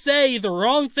you say the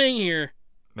wrong thing here,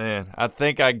 man, I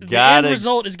think I got it. The end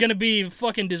result is gonna be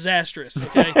fucking disastrous.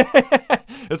 Okay,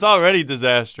 it's already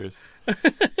disastrous,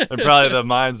 and probably the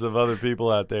minds of other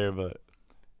people out there. But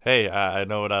hey, I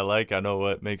know what I like. I know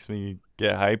what makes me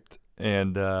get hyped,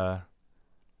 and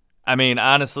I mean,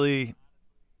 honestly,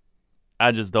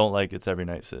 I just don't like It's Every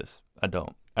Night Sis. I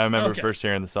don't. I remember first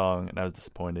hearing the song, and I was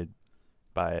disappointed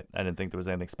by it. I didn't think there was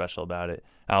anything special about it.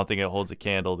 I don't think it holds a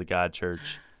candle to God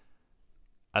Church.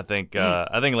 I think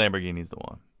Lamborghini's the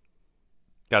one.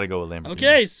 Got to go with Lamborghini.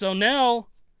 Okay, so now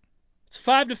it's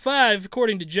 5-5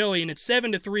 according to Joey, and it's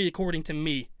 7-3 according to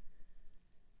me.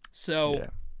 So,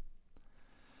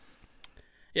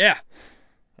 yeah.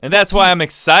 And that's why I'm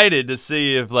excited to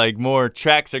see if like more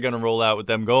tracks are gonna roll out with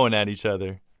them going at each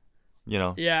other. You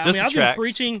know, yeah. just I mean, I've tracks, been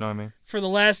preaching you know what I mean? For the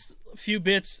last few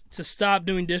bits to stop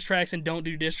doing diss tracks and don't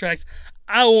do diss tracks.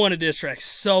 I want a diss track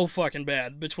so fucking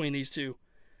bad between these two,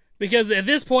 because at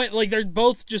this point, like they're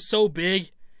both just so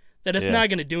big that it's not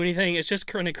gonna do anything. It's just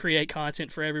gonna create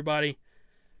content for everybody.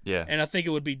 Yeah. And I think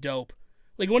it would be dope.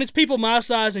 Like when it's people my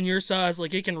size and your size,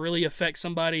 like it can really affect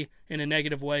somebody in a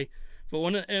negative way. But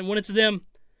when it's them,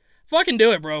 fucking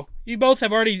do it, bro. You both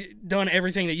have already done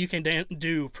everything that you can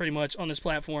do pretty much on this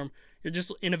platform. You're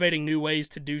just innovating new ways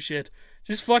to do shit.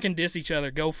 Just fucking diss each other.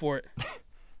 Go for it.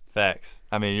 Facts.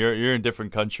 I mean, you're in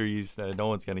different countries. No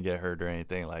one's gonna get hurt or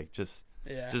anything. Like just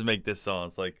make this song.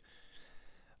 It's like,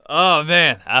 oh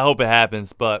man, I hope it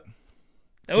happens. But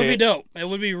that would be dope. It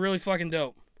would be really fucking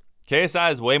dope.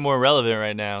 KSI is way more relevant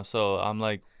right now, so I'm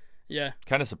like,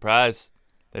 kind of surprised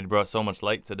that he brought so much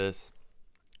light to this.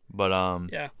 But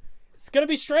yeah, it's gonna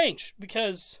be strange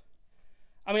because,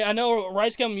 I mean, I know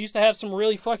RiceGum used to have some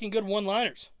really fucking good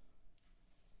one-liners.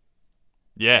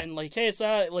 Yeah, and like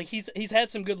KSI, like he's had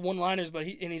some good one-liners, but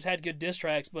he's had good diss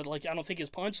tracks, but like I don't think his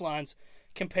punchlines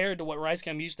compared to what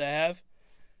RiceGum used to have,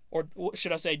 or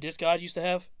should I say, Diss God used to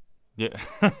have. Yeah,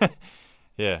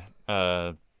 yeah.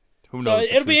 Who knows?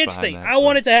 So it'll be interesting. I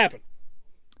want it to happen.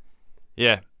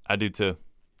 Yeah, I do too.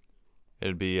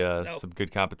 It'll be some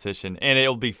good competition, and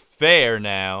it'll be fair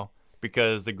now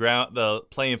because the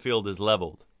playing field is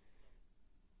leveled.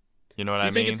 You know what I mean?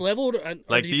 You think it's leveled?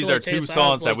 Like these are two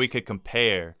songs that we could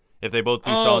compare if they both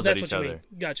do songs at each other.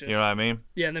 Gotcha. You know what I mean?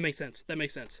 Yeah, that makes sense. That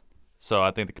makes sense. So I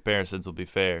think the comparisons will be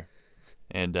fair,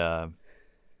 and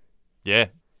yeah,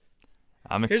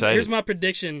 I'm excited. Here's my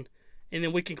prediction, and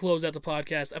then we can close out the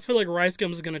podcast. I feel like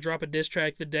RiceGum is going to drop a diss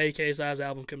track the day KSI's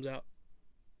album comes out.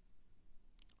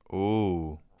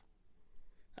 Ooh.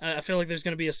 I feel like there's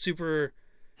going to be a super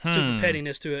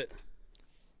pettiness to it.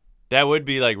 That would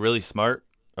be like really smart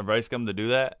of RiceGum to do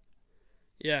that.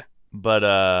 Yeah.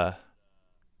 But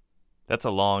that's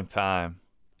a long time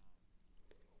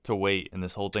to wait, and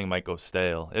this whole thing might go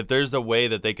stale. If there's a way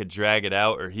that they could drag it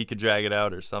out, or he could drag it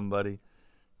out, or somebody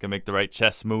can make the right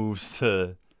chess moves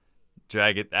to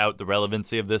drag it out, the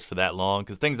relevancy of this for that long,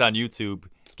 because things on YouTube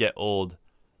get old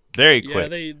very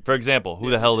quick. For example, who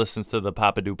the hell listens to the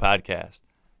Papadoo podcast?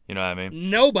 You know what I mean?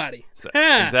 Nobody. So,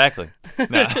 exactly.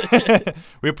 No.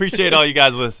 We appreciate all you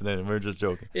guys listening. We're just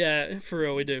joking. Yeah, for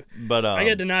real, we do. But I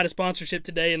got denied a sponsorship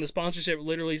today, and the sponsorship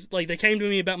literally, like, they came to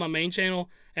me about my main channel,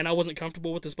 and I wasn't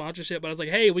comfortable with the sponsorship, but I was like,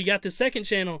 hey, we got this second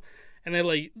channel, and they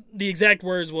like, the exact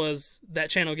words was, that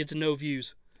channel gets no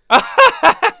views.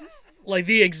 Like,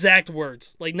 the exact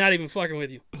words. Like, not even fucking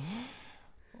with you.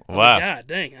 Wow. Like, God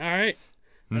dang, all right.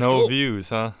 That's no cool. views,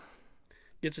 huh?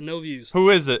 Gets no views. Who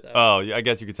is it? Oh, I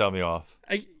guess you could tell me off.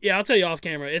 Yeah, I'll tell you off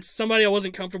camera. It's somebody I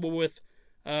wasn't comfortable with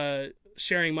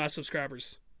sharing my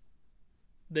subscribers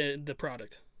the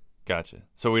product. Gotcha.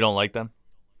 So we don't like them?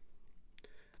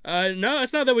 No,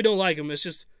 it's not that we don't like them. It's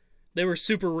just they were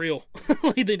super real.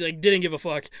 Like, they like, didn't give a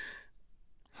fuck.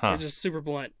 They're just super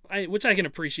blunt, which I can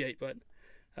appreciate. But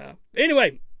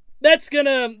anyway, that's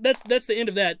the end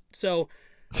of that. So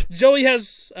Joey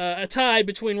has a tie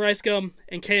between RiceGum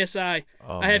and KSI.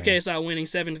 I have KSI winning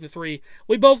 7-3.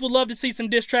 We both would love to see some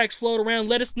diss tracks float around.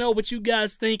 Let us know what you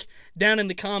guys think down in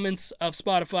the comments of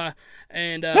Spotify.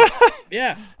 And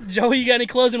yeah, Joey, you got any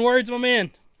closing words, my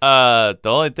man? The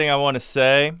only thing I want to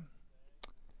say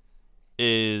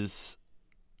is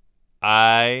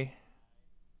I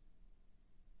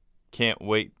can't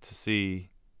wait to see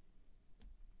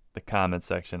the comment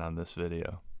section on this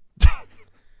video.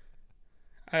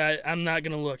 I'm not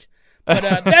going to look. But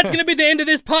that's going to be the end of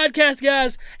this podcast,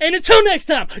 guys. And until next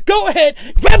time, go ahead,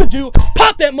 grab a do,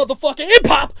 pop that motherfucker, and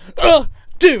pop a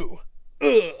do.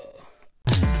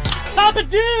 Pop a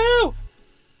do!